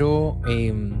escenario, pero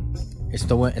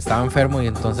estaba enfermo y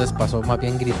entonces pasó más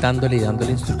bien gritándole y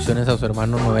dándole instrucciones a su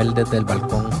hermano Noel desde el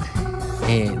balcón.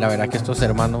 La verdad que estos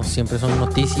hermanos siempre son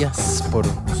noticias por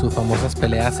sus famosas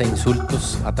peleas e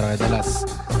insultos a través de las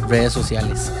redes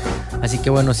sociales. Así que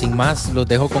bueno, sin más, los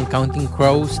dejo con Counting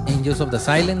Crows, Angels of the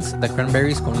Silence, The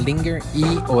Cranberries con Linger y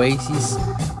Oasis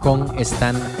con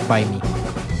Stand By Me.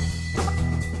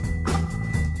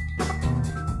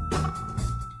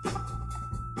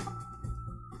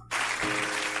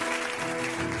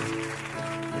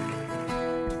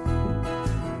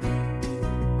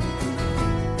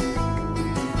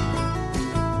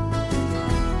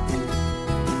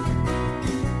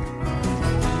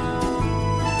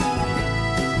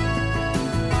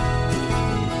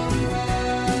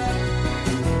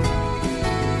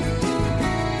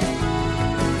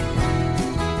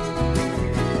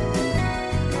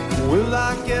 Well,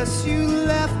 I guess you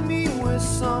left me with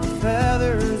some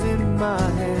feathers in my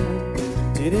hand.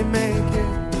 Did it make it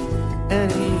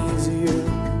any easier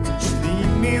to just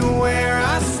leave me where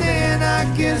I stand? I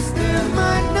guess there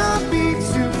might not be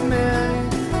too many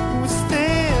who would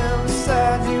stand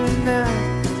beside you now.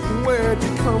 Where'd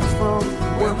you come from?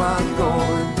 Where am I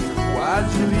going? Why'd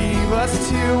you leave us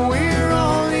till we're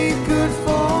only good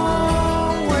for?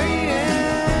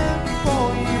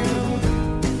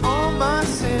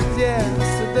 Yeah,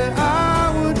 said that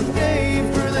I would pay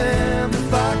for them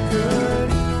if I could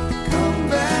come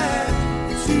back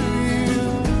to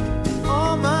you.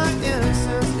 All my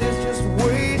innocence is just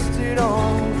wasted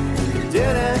on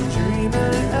dead and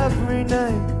dreaming every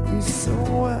night. These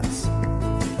silhouettes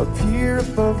appear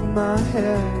above my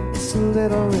head, so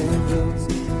little angels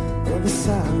of the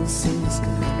silences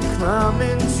climb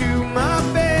into my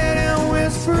bed and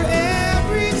whisper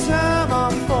every time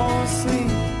I fall asleep.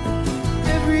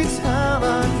 Every time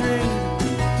I dream,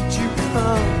 did you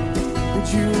come, would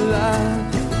you lie?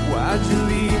 Why'd you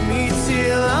leave me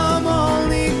till I'm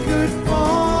only good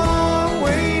for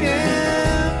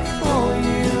waiting for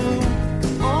you?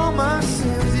 All my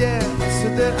sins, yeah,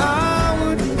 said that I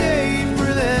would pay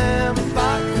for them if I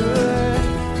could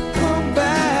come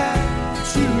back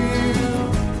to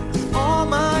you. All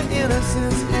my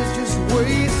innocence is just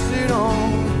waiting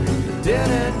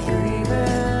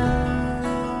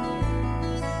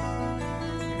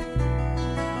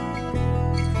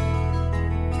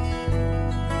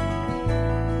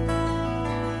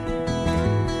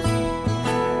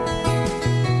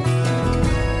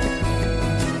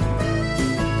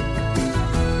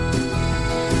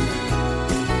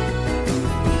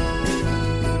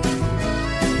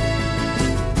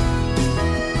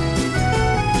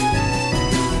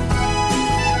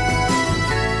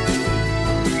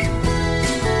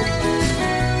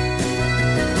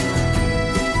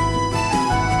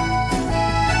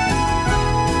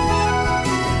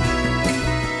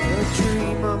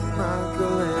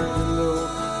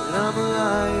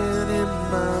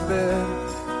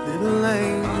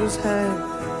just hang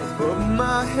above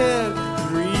my head.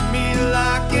 Read me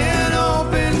like an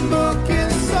open book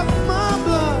and suck my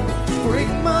blood, break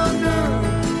my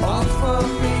nerve, offer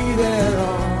me their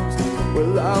arms.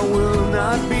 Well, I will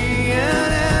not be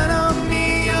an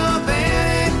enemy of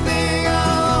anything.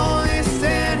 I'll only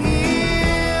stand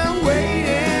here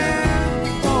waiting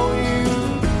for you.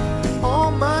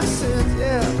 All my sins,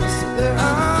 yes, that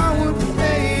I would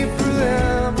pay for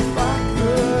them if I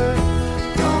could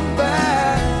come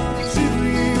back to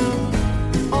you.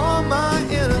 All my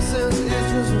innocence is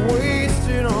just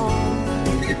wasted on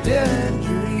the dead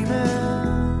dreaming.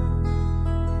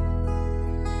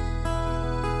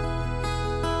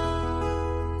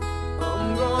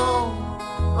 I'm gone,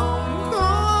 I'm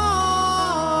gone,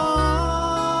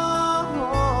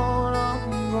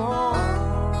 I'm gone,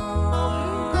 I'm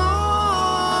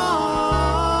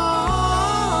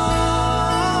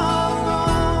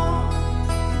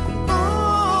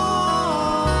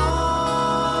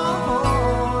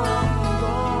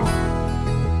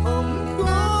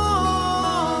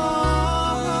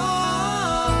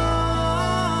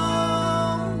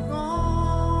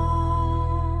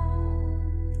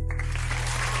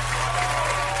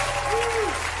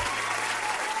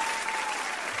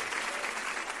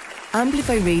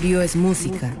Amplify Radio es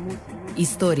música,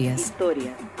 historias,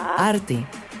 arte,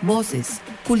 voces,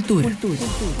 cultura.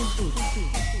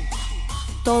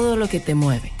 Todo lo que te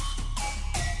mueve.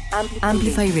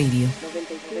 Amplify Radio.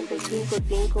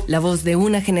 La voz de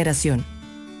una generación.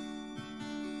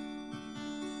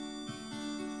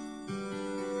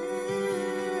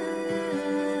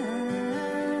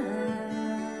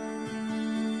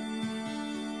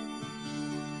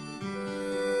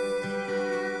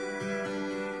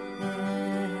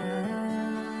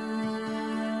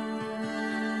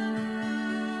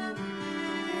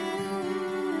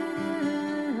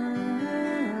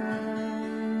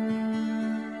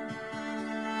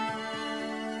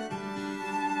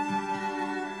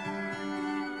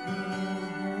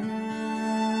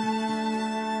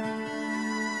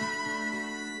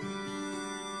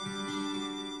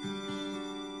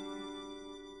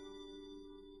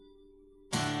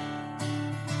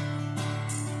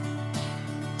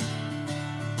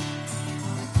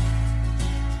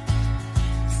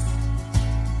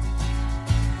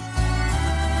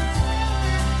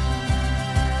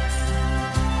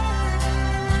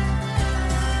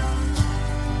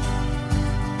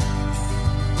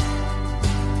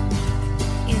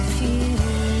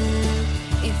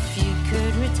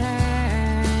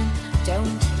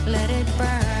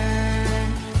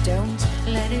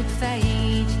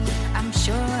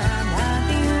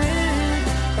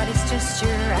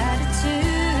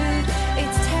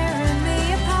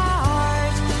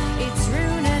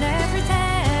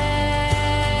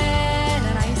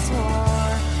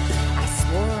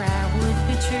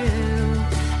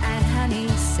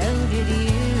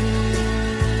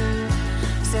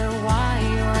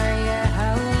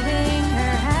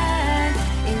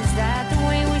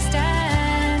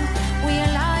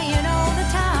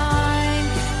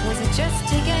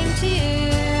 Just a game to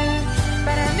you.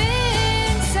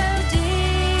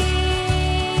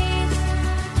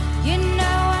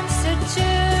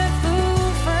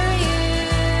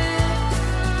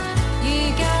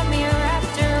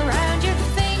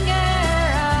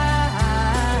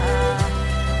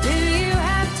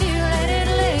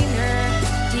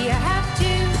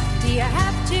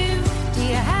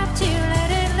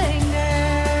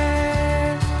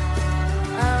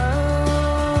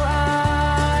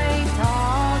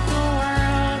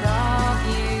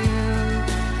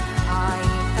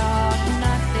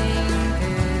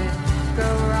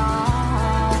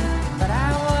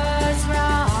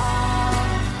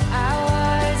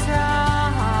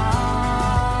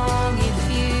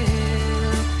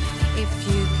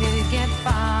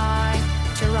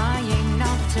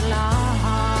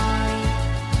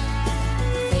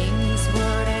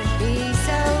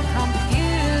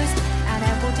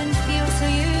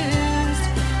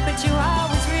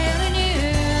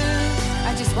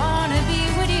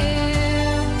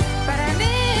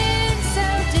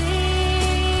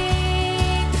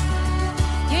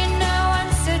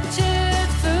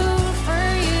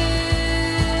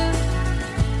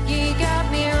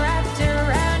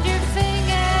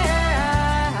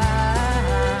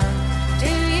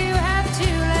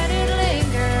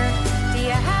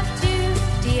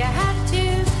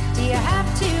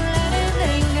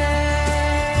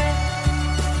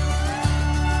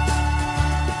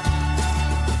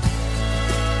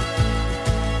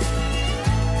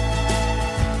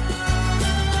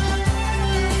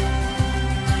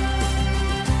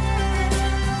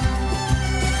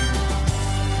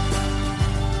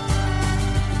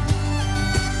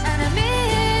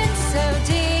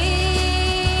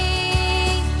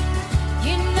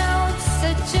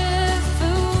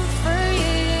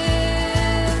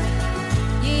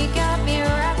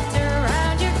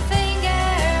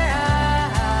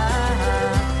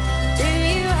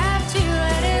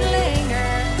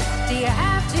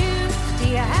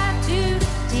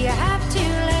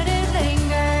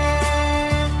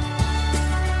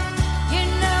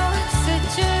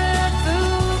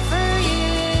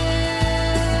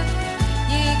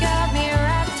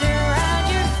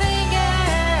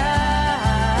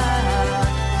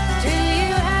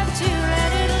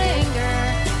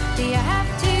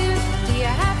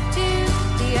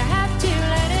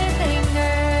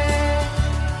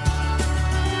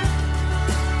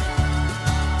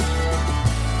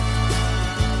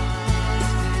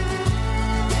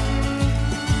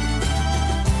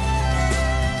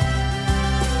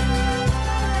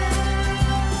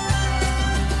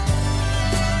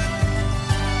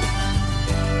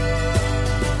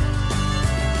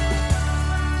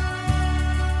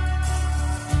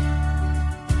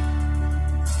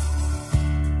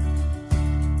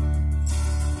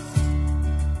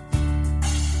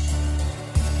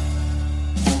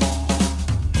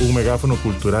 megáfono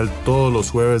cultural todos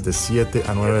los jueves de 7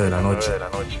 a 9 de la noche.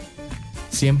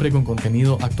 Siempre con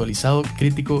contenido actualizado,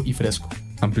 crítico y fresco.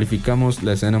 Amplificamos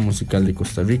la escena musical de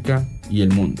Costa Rica y el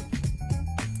mundo.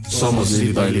 Somos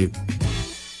Lead by Lead.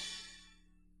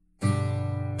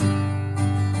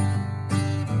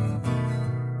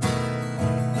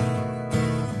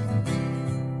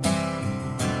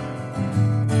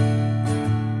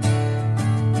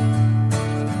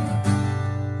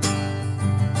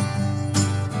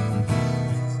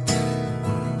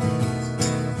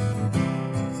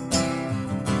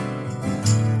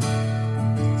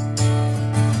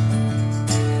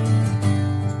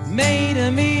 Made a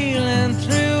meal and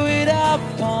threw it up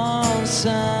on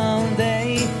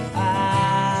Sunday.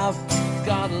 I've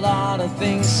got a lot of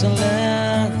things to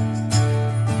learn.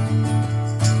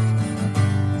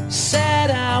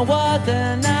 Said I would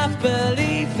not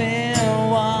believe in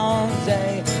one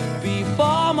day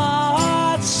before my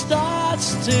heart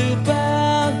starts to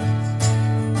burn.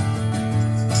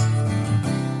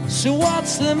 So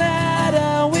what's the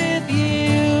matter with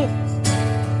you?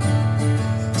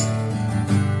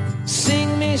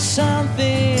 Sing me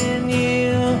something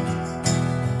new.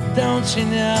 Don't you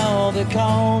know the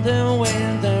cold and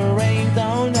wind and rain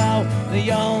don't know, they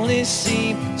only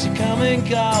seem to come and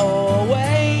go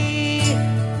away.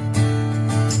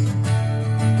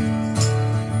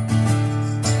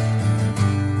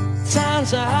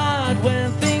 Times are hard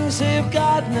when things have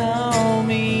got no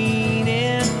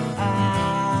meaning.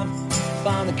 I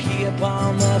found a key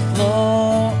upon the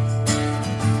floor.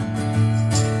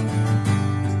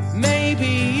 Maybe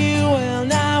you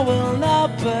and I will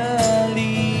not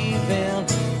believe in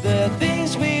the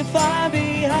things we find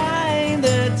behind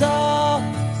the door.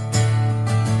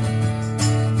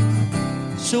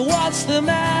 So what's the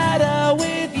matter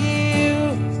with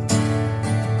you?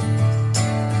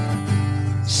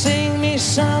 Sing me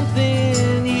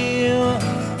something new.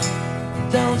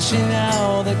 Don't you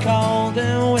know the cold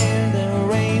and wind and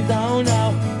rain don't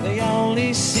know, they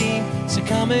only seem to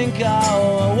come and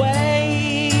go away.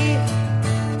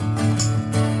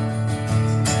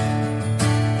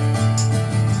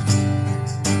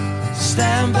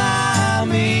 Stand by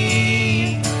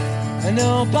me, and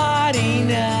nobody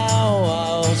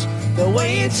knows the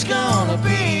way it's gonna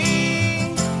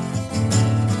be.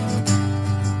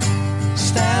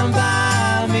 Stand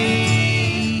by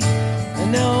me,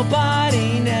 and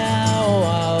nobody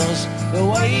knows the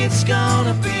way it's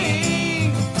gonna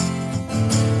be.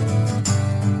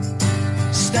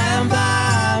 Stand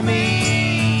by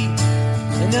me,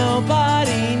 and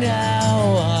nobody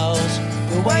knows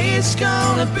the way it's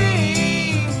gonna be.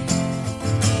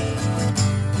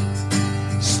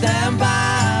 Stand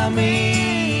by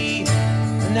me,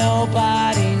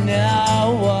 nobody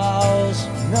knows.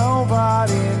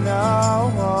 Nobody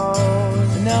knows.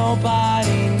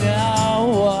 Nobody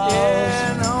knows.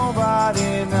 Yeah,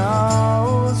 nobody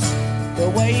knows the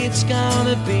way it's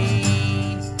gonna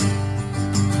be.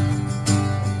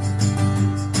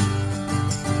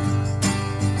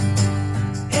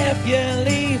 If you're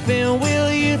leaving,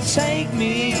 will you take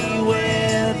me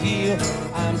with you?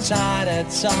 I'm tired of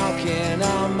talking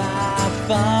on my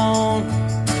phone.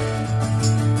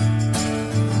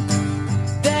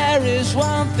 There is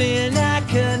one thing I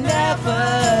could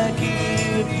never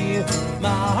give you.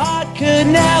 My heart could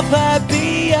never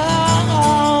be your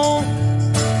own.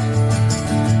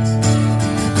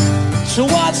 So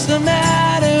what's the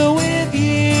matter with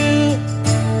you?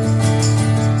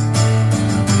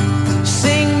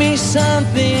 Sing me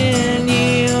something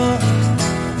new.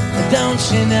 Don't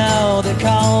you know the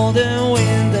cold and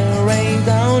wind and rain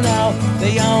don't know,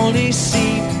 they only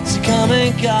seem to come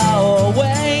and go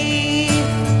away.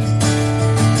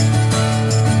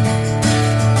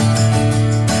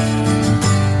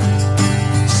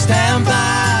 Stand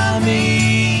by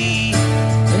me,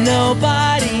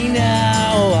 nobody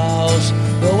knows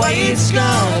the way it's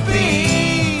gonna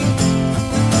be.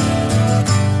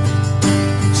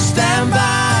 Stand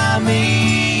by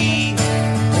me,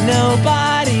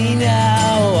 nobody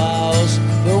knows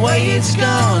the way it's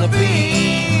gonna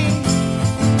be.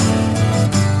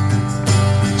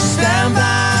 Stand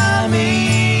by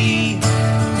me,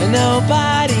 and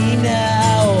nobody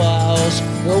knows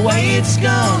the way it's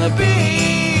gonna be.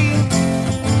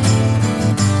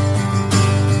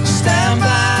 Stand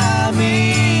by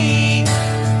me,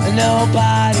 and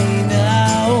nobody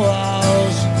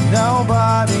knows.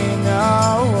 Nobody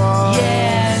knows.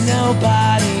 Yeah,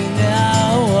 nobody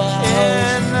knows.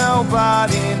 Yeah,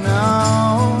 nobody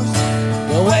knows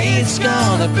the way it's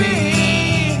gonna be.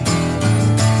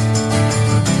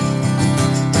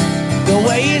 The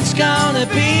way it's gonna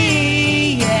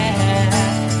be, yeah.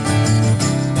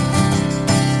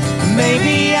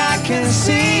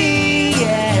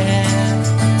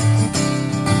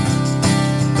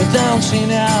 See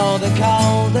now the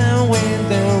cold and wind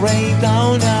and rain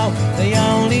don't know. They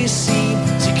only seem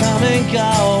to come and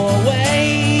go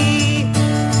away.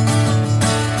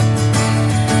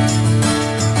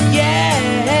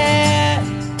 Yeah,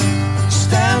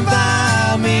 stand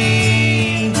by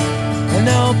me. And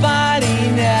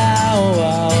nobody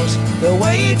knows the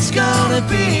way it's gonna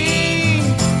be.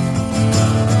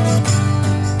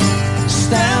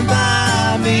 Stand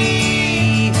by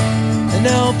me. And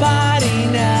nobody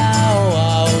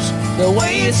knows the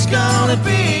way it's gonna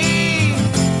be.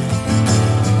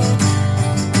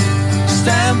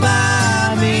 Stand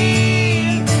by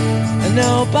me. And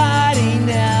nobody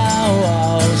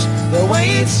knows the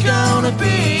way it's gonna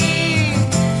be.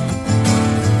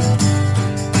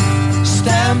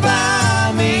 Stand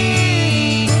by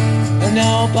me. And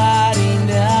nobody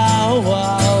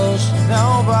knows.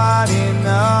 Nobody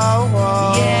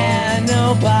knows. Yeah,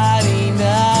 nobody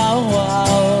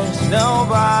knows.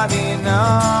 Nobody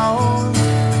knows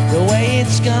the way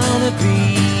it's gonna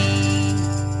be.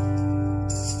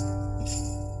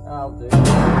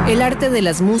 El arte de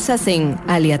las musas en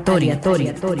aleatorio.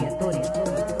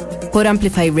 Por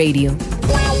Amplify Radio.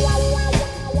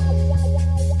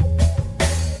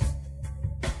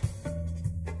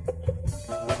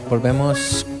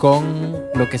 Volvemos con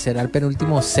lo que será el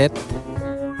penúltimo set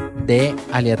de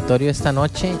aleatorio esta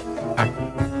noche.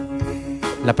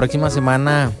 La próxima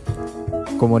semana,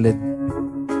 como les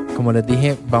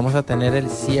dije, vamos a tener el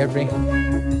cierre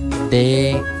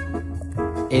de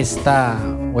esta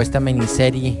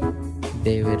miniserie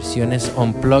de versiones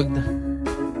Unplugged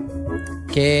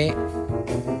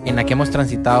en la que hemos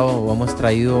transitado o hemos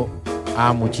traído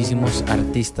a muchísimos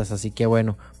artistas. Así que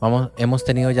bueno, hemos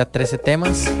tenido ya 13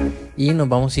 temas y nos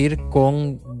vamos a ir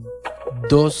con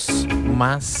 2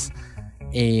 más.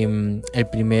 El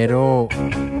primer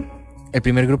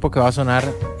grupo que va a sonar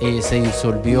se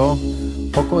disolvió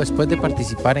poco después de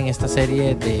participar en esta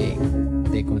serie de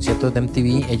conciertos de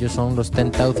MTV. Ellos son los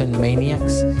 10,000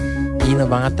 Maniacs y nos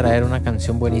van a traer una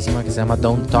canción buenísima que se llama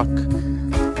Don't Talk.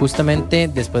 Justamente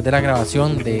después de la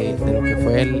grabación de lo que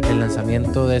fue el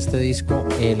lanzamiento de este disco,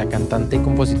 la cantante y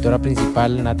compositora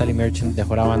principal Natalie Merchant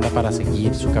dejó la banda para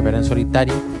seguir su carrera en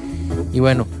solitario. Y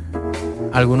bueno,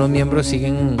 algunos miembros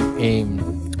siguen,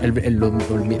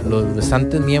 los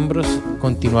restantes miembros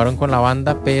continuaron con la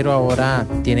banda, pero ahora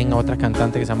tienen a otra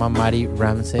cantante que se llama Mary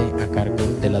Ramsey a cargo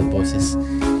de las voces.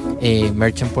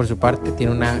 Merchant, por su parte,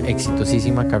 tiene una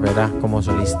exitosísima carrera como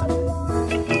solista.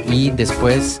 Y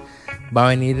después va a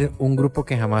venir un grupo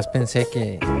que jamás pensé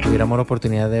que tuviéramos la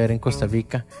oportunidad de ver en Costa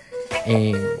Rica.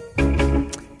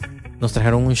 Nos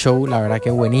trajeron un show, la verdad que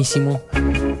buenísimo,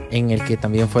 en el que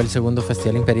también fue el segundo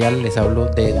Festival Imperial. Les hablo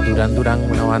de Duran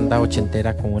Duran, una banda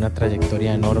ochentera con una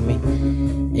trayectoria enorme,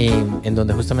 en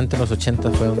donde justamente en los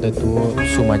 80 fue donde tuvo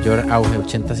su mayor auge,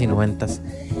 80s y 90s.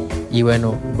 Y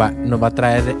bueno, nos va a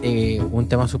traer un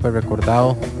tema súper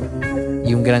recordado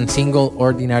y un gran single,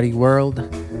 Ordinary World.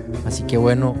 Así que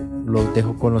bueno, los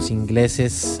dejo con los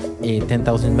ingleses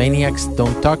 10,000 Maniacs,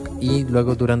 Don't Talk, y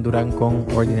luego Duran Duran con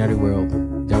Ordinary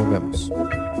World. Ya volvemos.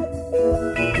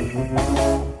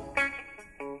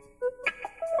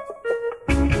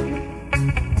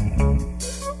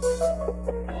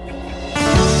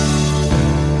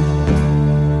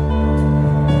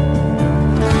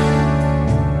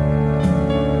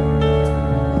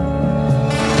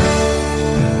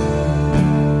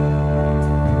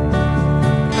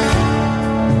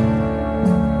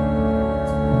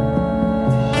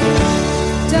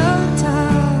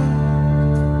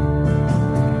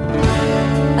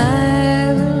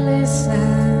 I will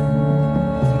listen.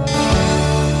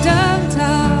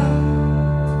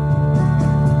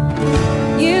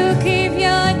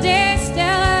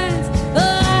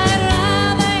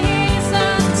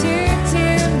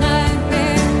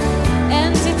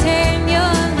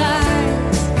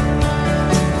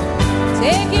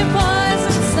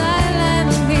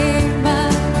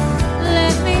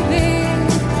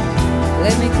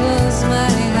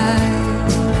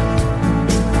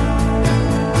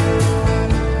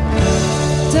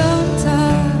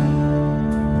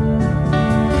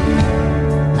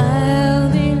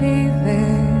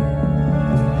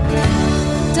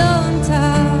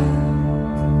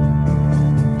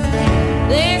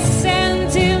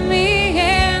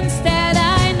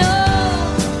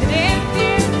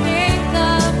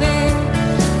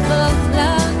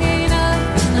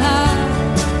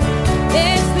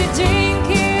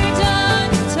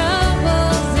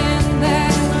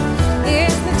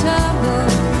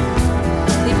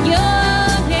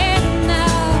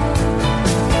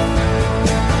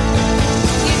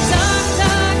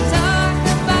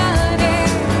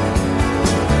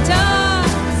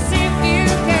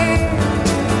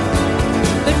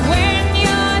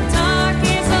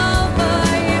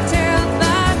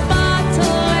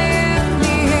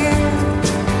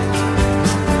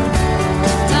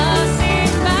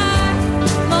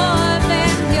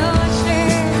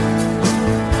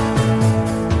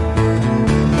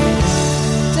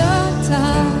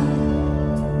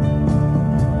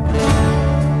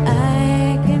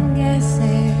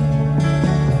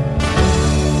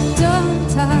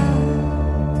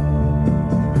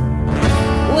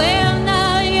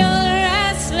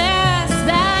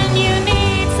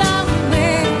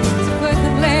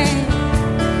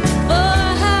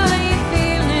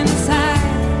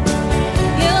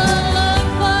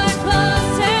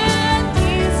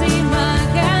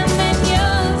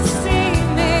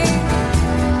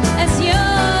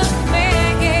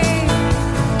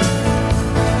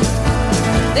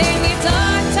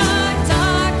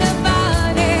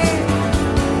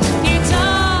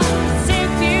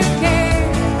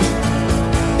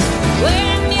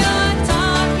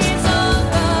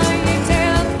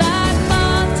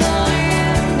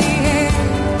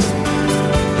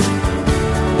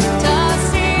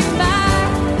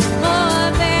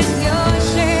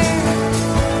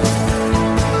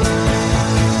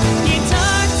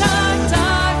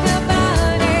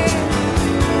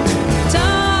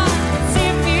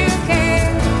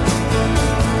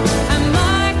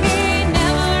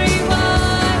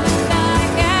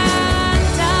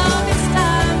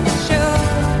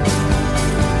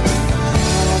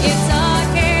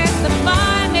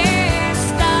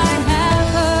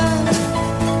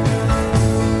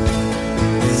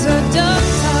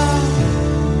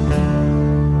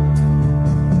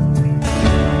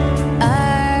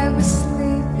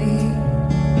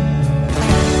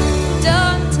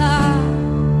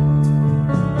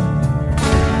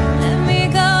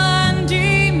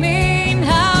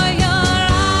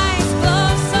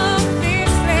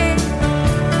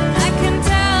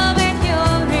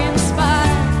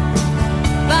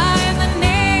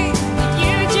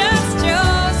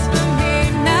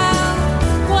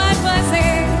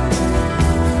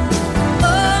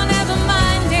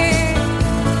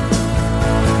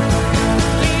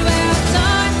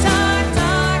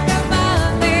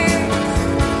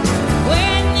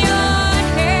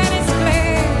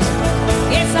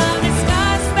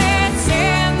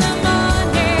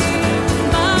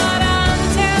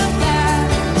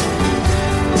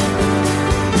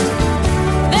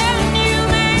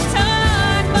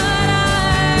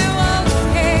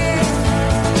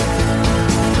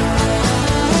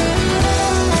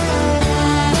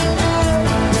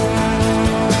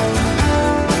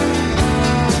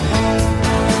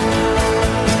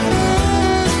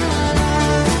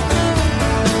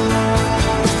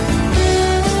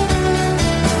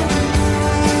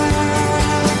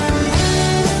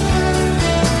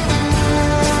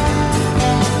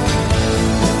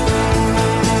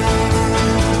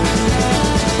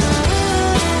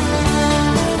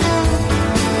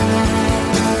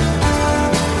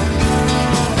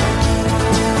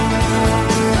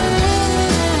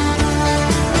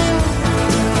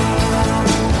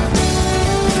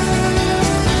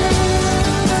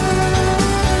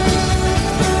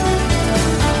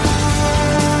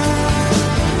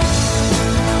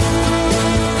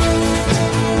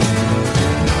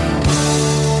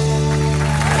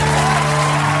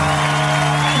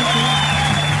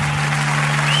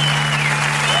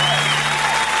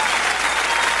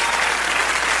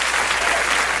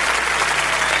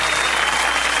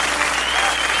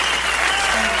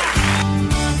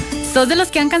 ¿Sos de los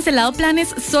que han cancelado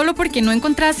planes solo porque no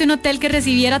encontraste un hotel que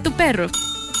recibiera a tu perro?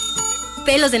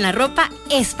 Pelos en la ropa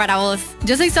es para vos.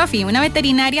 Yo soy Sofi, una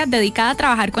veterinaria dedicada a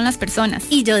trabajar con las personas.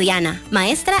 Y yo, Diana,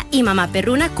 maestra y mamá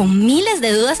perruna con miles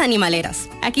de dudas animaleras.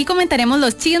 Aquí comentaremos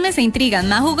los chismes e intrigas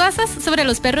más jugosas sobre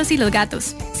los perros y los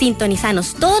gatos.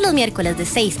 Sintonizanos todos los miércoles de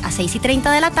 6 a 6:30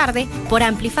 de la tarde por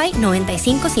Amplify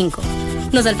 95.5.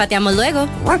 Nos olfateamos luego.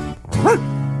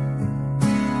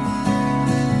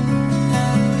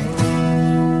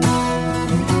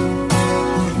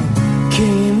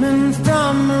 Came in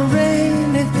from a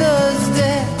rainy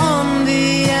Thursday on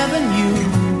the avenue.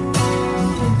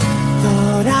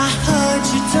 Thought I heard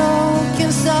you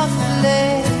talking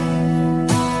softly.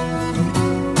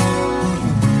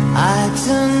 I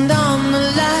turned on the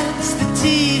lights, the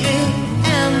TV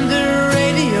and the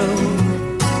radio.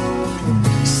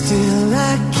 Still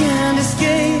I can't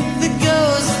escape the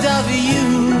ghost of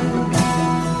you.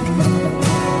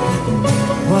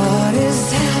 What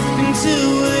has happened to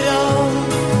it all?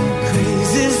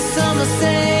 Crazy summer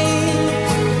thing.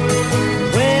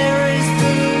 Where is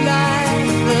the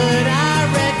light that I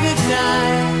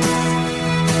recognize?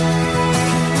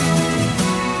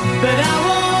 But I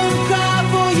won't cry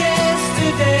for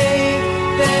yesterday.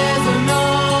 There's an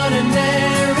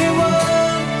ordinary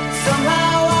world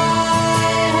somehow I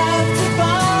have to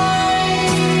find.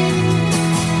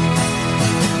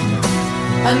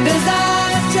 And as I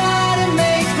try to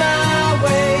make my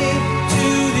way to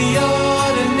the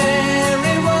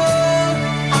ordinary world,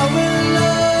 I will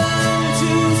learn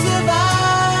to survive.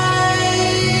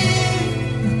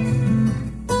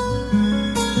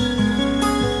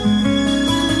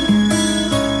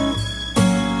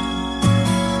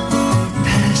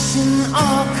 Passion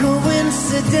or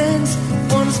coincidence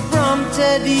once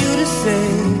prompted you to say,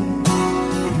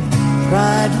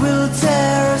 pride will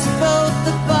tear us both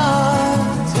apart.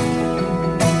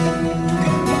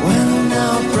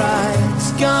 Pride's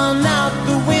gone out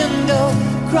the window,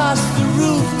 crossed the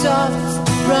rooftops,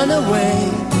 run away.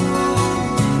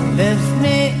 Left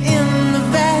me in the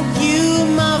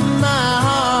vacuum of my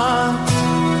heart.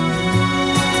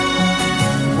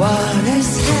 What is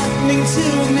happening to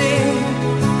me?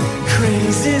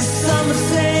 Crazy summer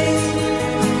thing.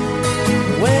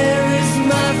 Where is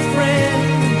my friend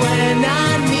when I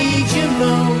need you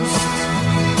most?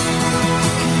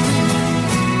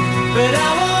 But I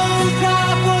won't cry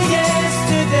for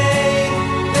yesterday.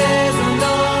 There's an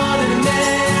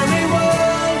ordinary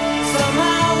world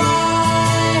somehow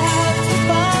I have to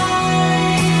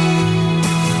find.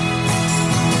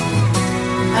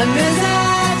 And as I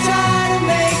try to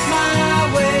make my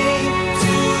way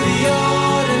to the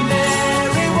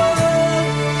ordinary world,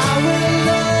 I will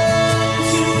learn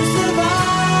to survive.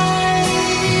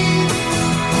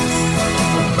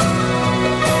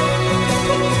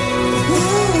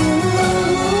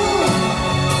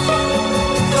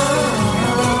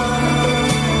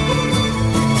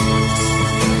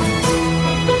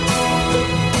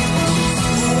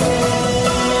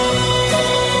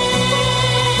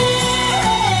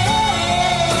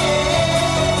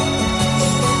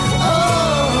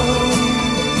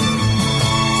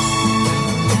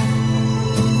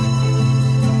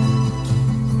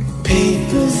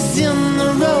 Papers in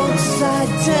the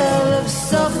roadside tell of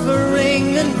suffering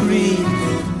and grief.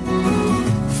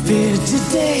 Fear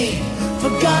today,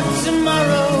 forgot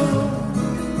tomorrow.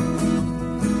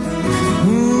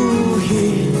 Ooh,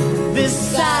 here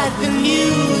beside the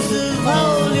news of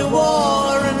holy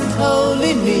war and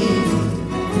holy need.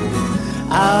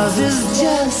 Ours is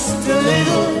just a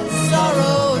little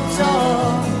sorrow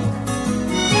talk.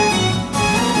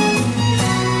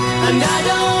 And I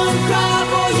don't cry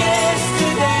for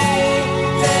yesterday.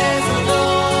 There's an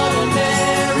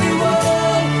ordinary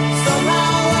world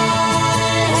somehow I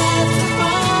have to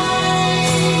find.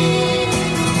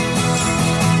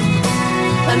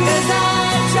 And as I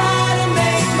try to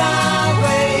make my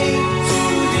way to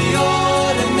the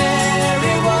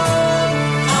ordinary world,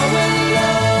 I will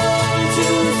learn to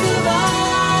survive.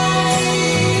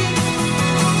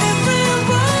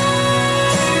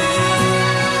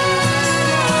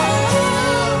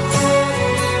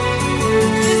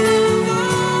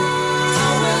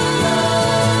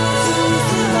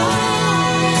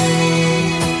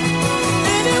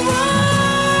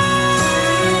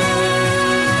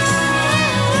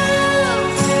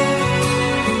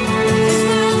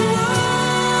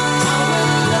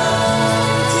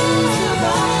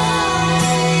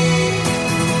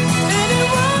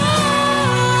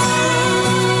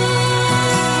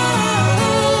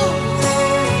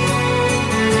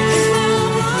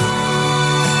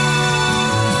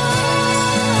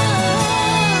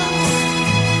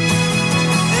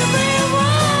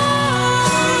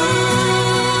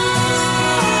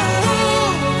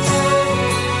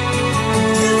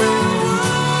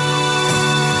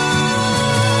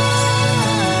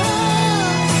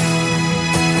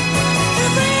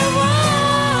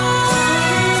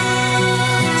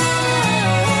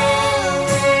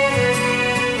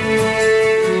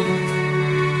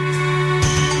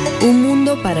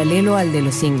 paralelo al de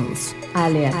los singles.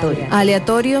 Aleatorio.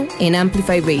 Aleatorio en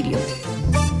Amplify Radio.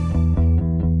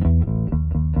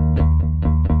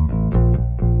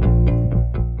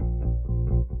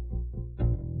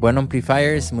 Bueno,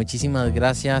 Amplifiers, muchísimas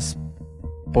gracias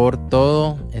por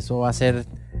todo. Eso va a ser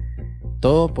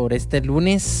todo por este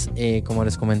lunes. Como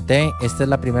les comenté, esta es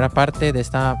la primera parte de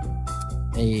esta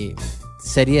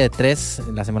serie de 3.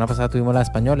 La semana pasada tuvimos la de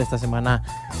español, esta semana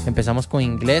empezamos con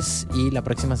inglés y la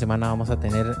próxima semana vamos a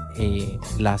tener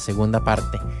la segunda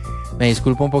parte. Me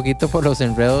disculpo un poquito por los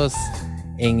enredos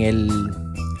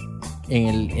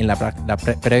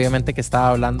previamente que estaba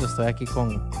hablando. Estoy aquí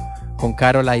con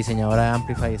Caro, la diseñadora de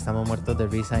Amplify, estamos muertos de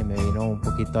risa y me vino un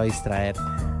poquito a distraer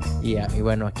y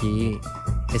bueno, aquí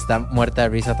está muerta de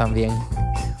risa también.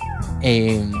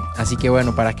 Así que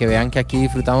bueno, para que vean que aquí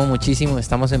disfrutamos muchísimo,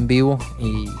 estamos en vivo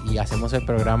y hacemos el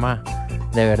programa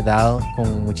de verdad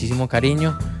con muchísimo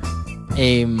cariño.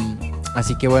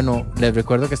 Así que bueno, les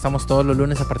recuerdo que estamos todos los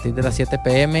lunes a partir de las 7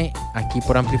 p.m. aquí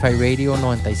por Amplify Radio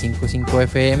 95.5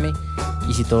 FM,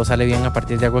 y si todo sale bien a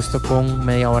partir de agosto con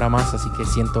media hora más, así que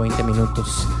 120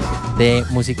 minutos de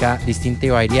música distinta y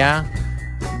variada.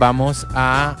 Vamos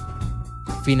a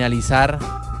finalizar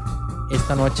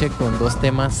esta noche con 2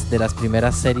 temas de las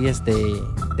primeras series de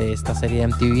esta serie de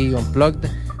MTV Unplugged.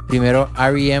 Primero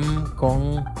R.E.M.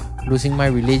 con Losing My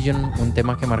Religion, un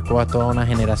tema que marcó a toda una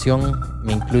generación,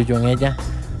 me incluyo en ella,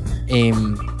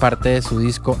 parte de su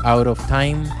disco Out of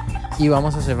Time. Y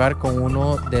vamos a cerrar con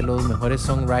uno de los mejores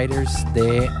songwriters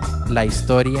de la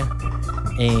historia,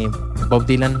 Bob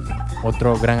Dylan,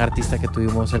 otro gran artista que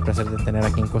tuvimos el placer de tener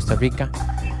aquí en Costa Rica.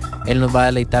 Él nos va a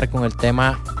deleitar con el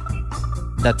tema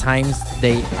The Times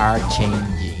They Are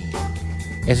Changing.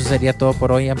 Eso sería todo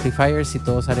por hoy, Amplifiers. Si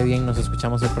todo sale bien, nos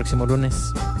escuchamos el próximo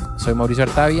lunes. Soy Mauricio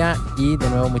Artavia y de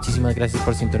nuevo muchísimas gracias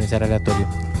por sintonizar Aleatorio.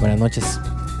 Buenas noches.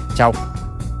 Chao.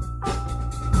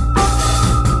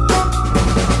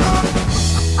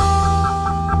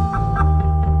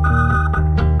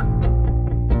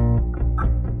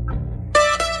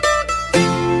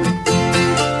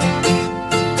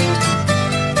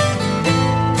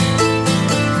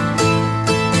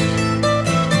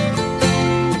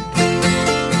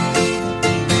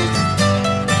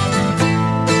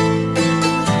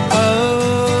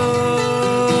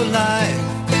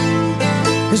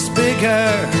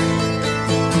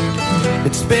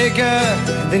 Bigger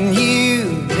than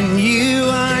you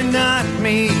are not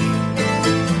me.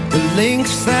 The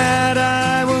lengths that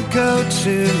I will go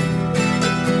to,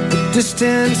 the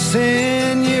distance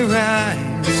in your eyes.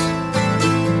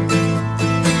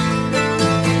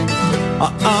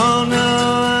 Oh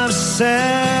no, I've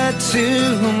said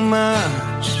too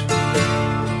much.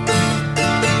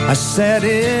 I set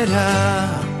it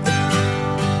up.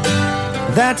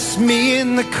 That's me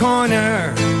in the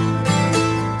corner.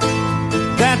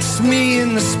 That's me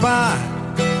in the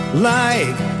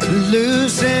spotlight,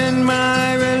 losing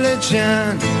my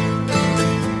religion,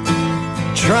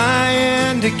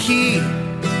 trying to keep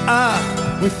up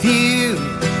with you,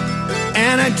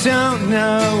 and I don't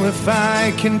know if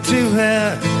I can do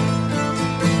it.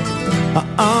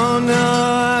 Oh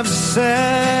no, I've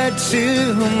said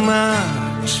too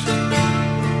much.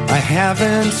 I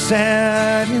haven't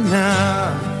said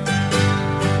enough.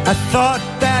 I thought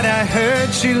that I heard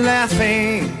you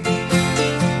laughing.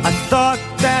 I thought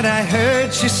that I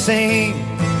heard you sing.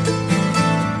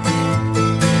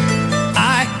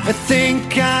 I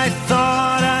think I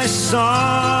thought I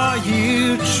saw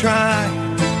you try.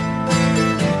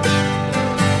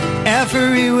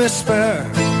 Every whisper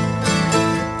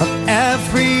of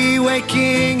every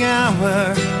waking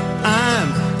hour,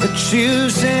 I'm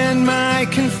choosing my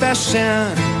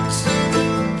confessions,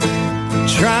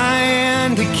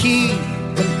 trying to keep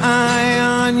an eye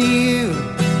on you,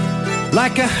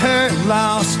 like a hurt,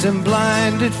 lost and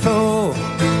blinded fool.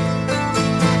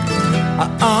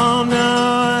 Oh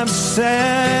no, I've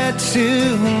said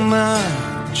too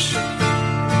much.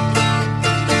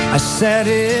 I set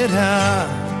it up.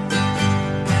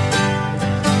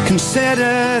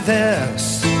 Consider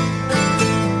this,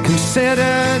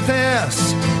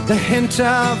 the hint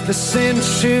of the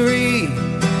century.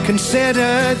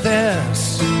 Consider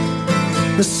this,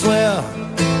 the slip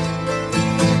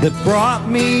that brought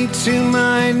me to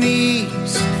my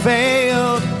knees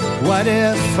failed. What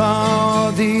if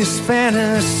all these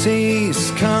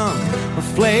fantasies come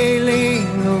flailing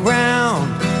around?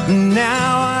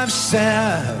 Now I've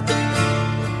said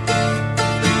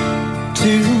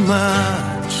too much.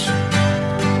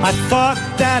 I thought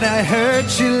that I heard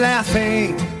you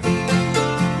laughing.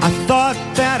 I thought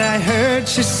that I heard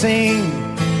you sing.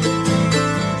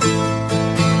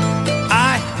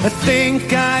 I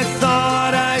think I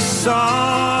thought I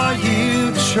saw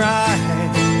you try.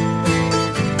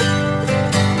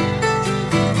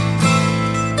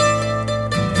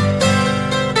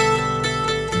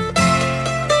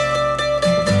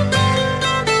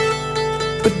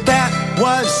 But that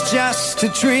was just a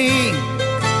dream.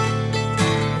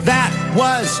 That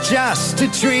was just a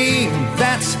dream.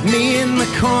 That's me in the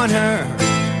corner.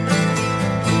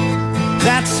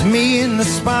 That's me in the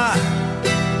spotlight,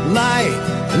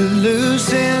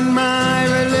 losing my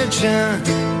religion,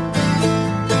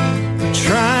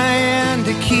 trying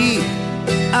to keep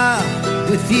up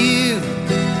with you,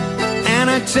 and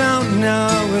I don't know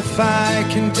if I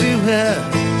can do it.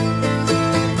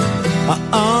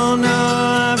 Oh no,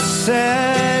 I've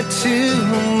said too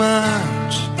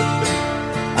much.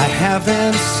 I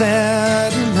haven't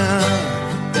said enough.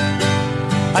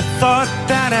 I thought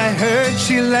that I heard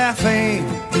you laughing.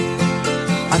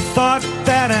 I thought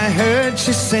that I heard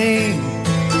you sing.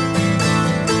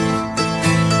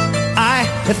 I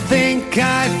think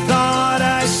I thought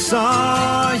I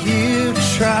saw you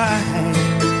try.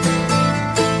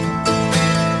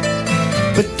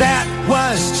 But that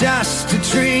was just a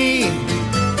dream.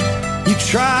 You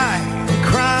try and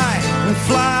cry and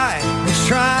fly and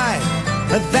try.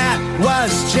 But that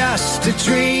was just a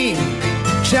dream.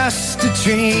 Just a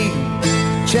dream.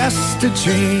 Just a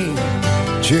dream.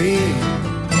 Dream.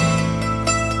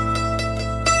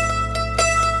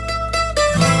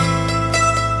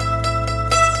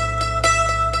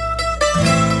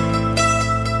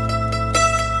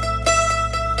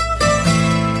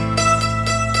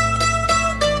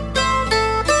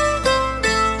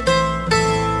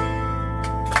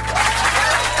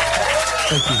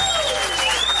 Thank you.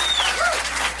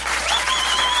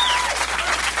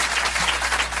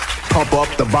 Pump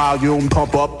up the volume,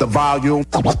 pump up the volume.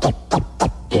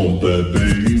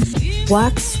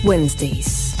 Wax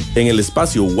Wednesdays. En el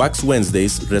espacio Wax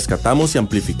Wednesdays rescatamos y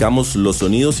amplificamos los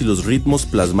sonidos y los ritmos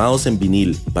plasmados en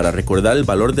vinil para recordar el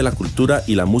valor de la cultura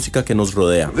y la música que nos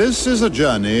rodea. This is a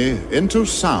journey into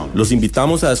sound. Los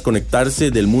invitamos a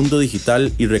desconectarse del mundo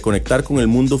digital y reconectar con el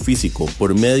mundo físico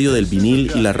por medio del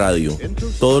vinil y la radio.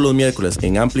 Todos los miércoles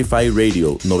en Amplify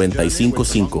Radio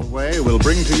 95.5.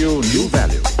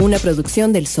 Una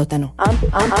producción del sótano.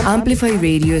 Amplify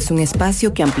Radio es un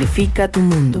espacio que amplifica tu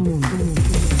mundo.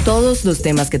 Todos los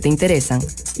temas que te interesan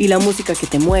y la música que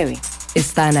te mueve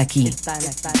están aquí.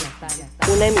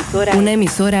 Una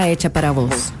emisora hecha para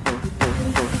vos.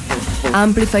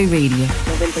 Amplify Radio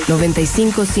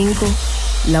 95.5,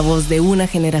 la voz de una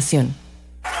generación.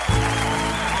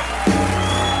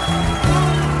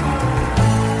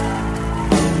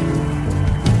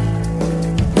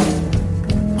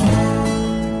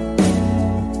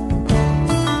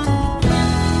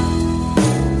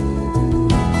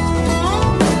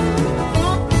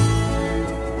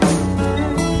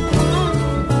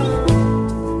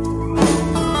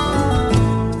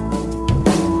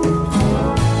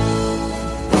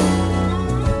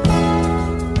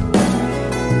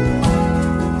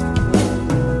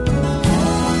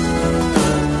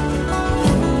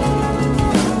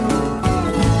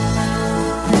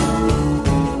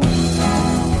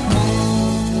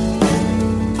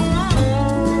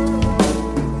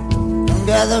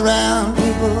 Gather round,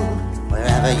 people,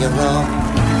 wherever you roam,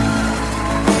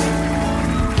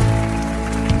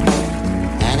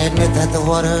 and admit that the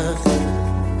waters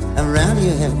around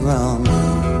you have grown,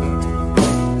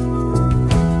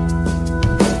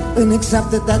 and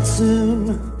accept that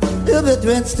soon you'll be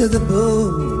drenched to the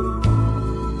bone.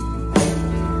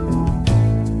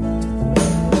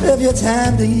 If your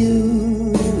time to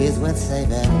you is worth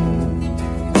saving,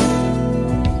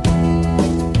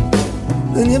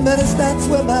 then you better start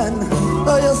swimming,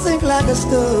 or you'll sink like a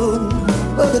stone.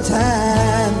 But the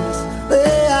times,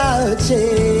 they are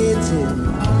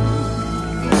changing.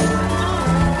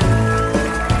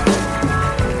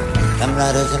 Come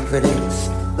writers and critics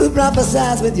who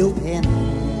prophesize with your pen,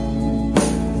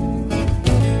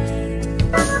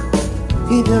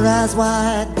 keep your eyes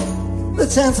wide, the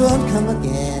chance won't come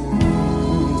again.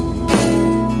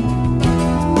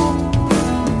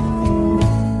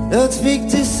 Don't speak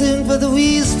too soon, for the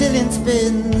wheel's still in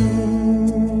spin,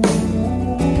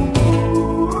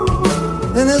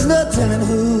 and there's no telling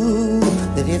who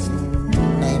that it's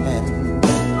naming.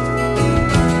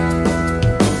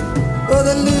 For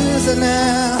the loser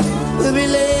now will be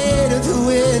later to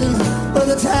win, for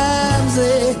the times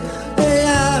they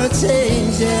are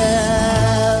changing.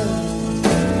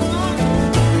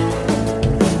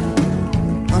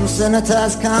 I'm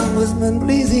senators, congressmen,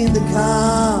 pleasing the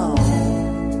calm.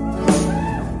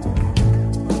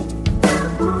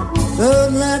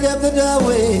 Don't block up the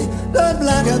doorway, don't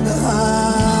block up the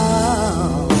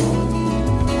hall.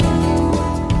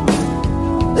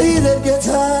 that gets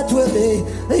hot with the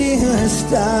human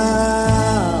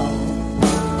style.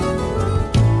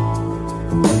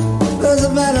 There's a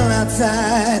battle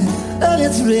outside and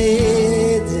it's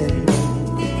raging.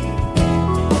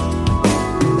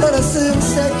 Gotta soon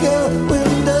check your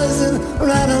windows and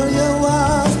rattle your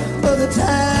walls, for the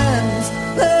times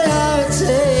they are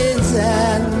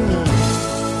changing.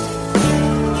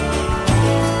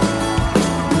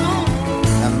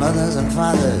 And mothers and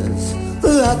fathers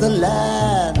throughout the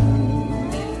land,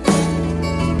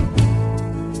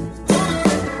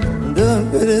 don't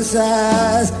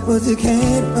criticize what you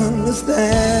can't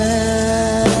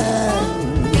understand.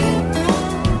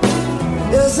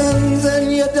 Your sons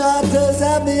and your daughters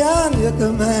are beyond your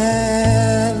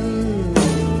command.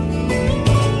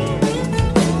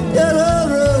 Your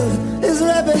old road is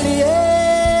rapidly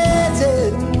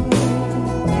aging.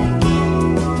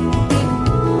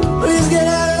 Please get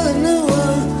out of the new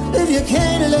one if you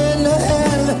can't lend a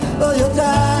hand, for your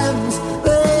times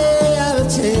they are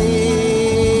changing.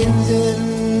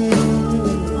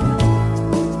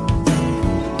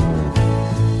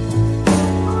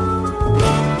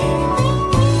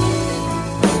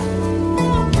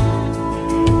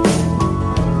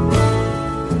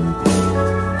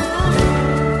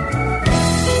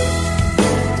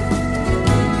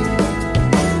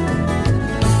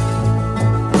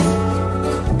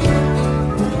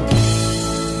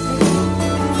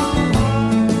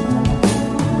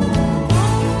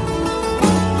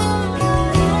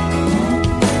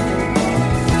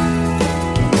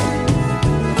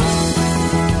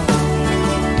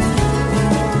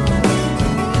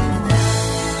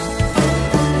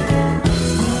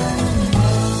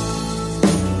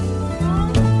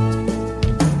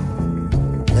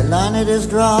 It is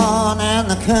drawn and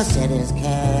the curse it is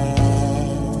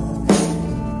cast.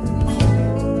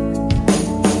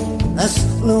 This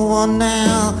blue one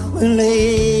now will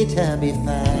later be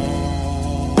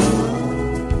found.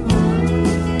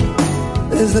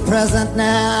 Is the present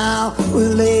now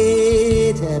will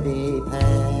later be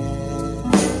past.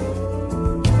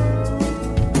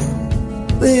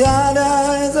 The order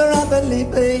is rapidly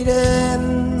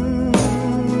fading.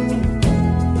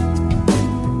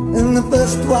 And the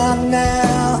first one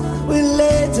now will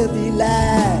later be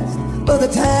last, for the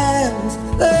times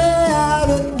they are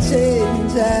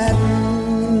changing.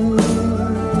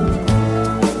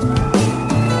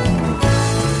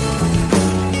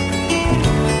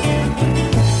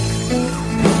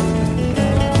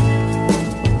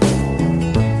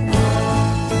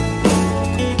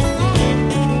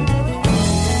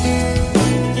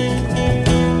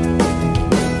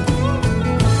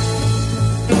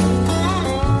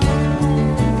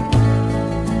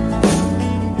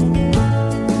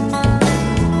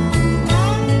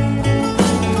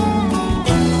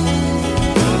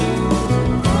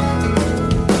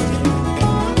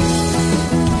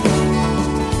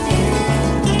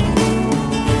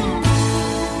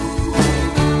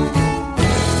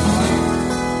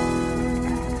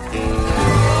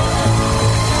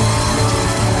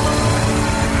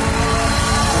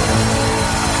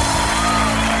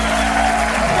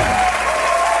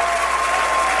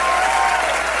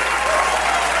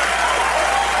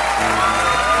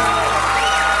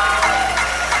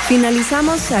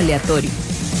 Finalizamos Aleatorio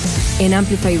en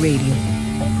Amplify Radio.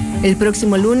 El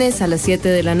próximo lunes a las 7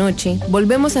 de la noche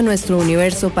volvemos a nuestro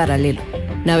universo paralelo,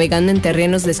 navegando en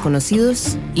terrenos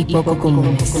desconocidos y poco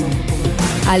comunes.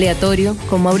 Aleatorio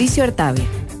con Mauricio Artavia,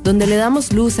 donde le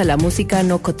damos luz a la música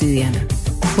no cotidiana.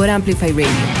 Por Amplify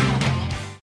Radio.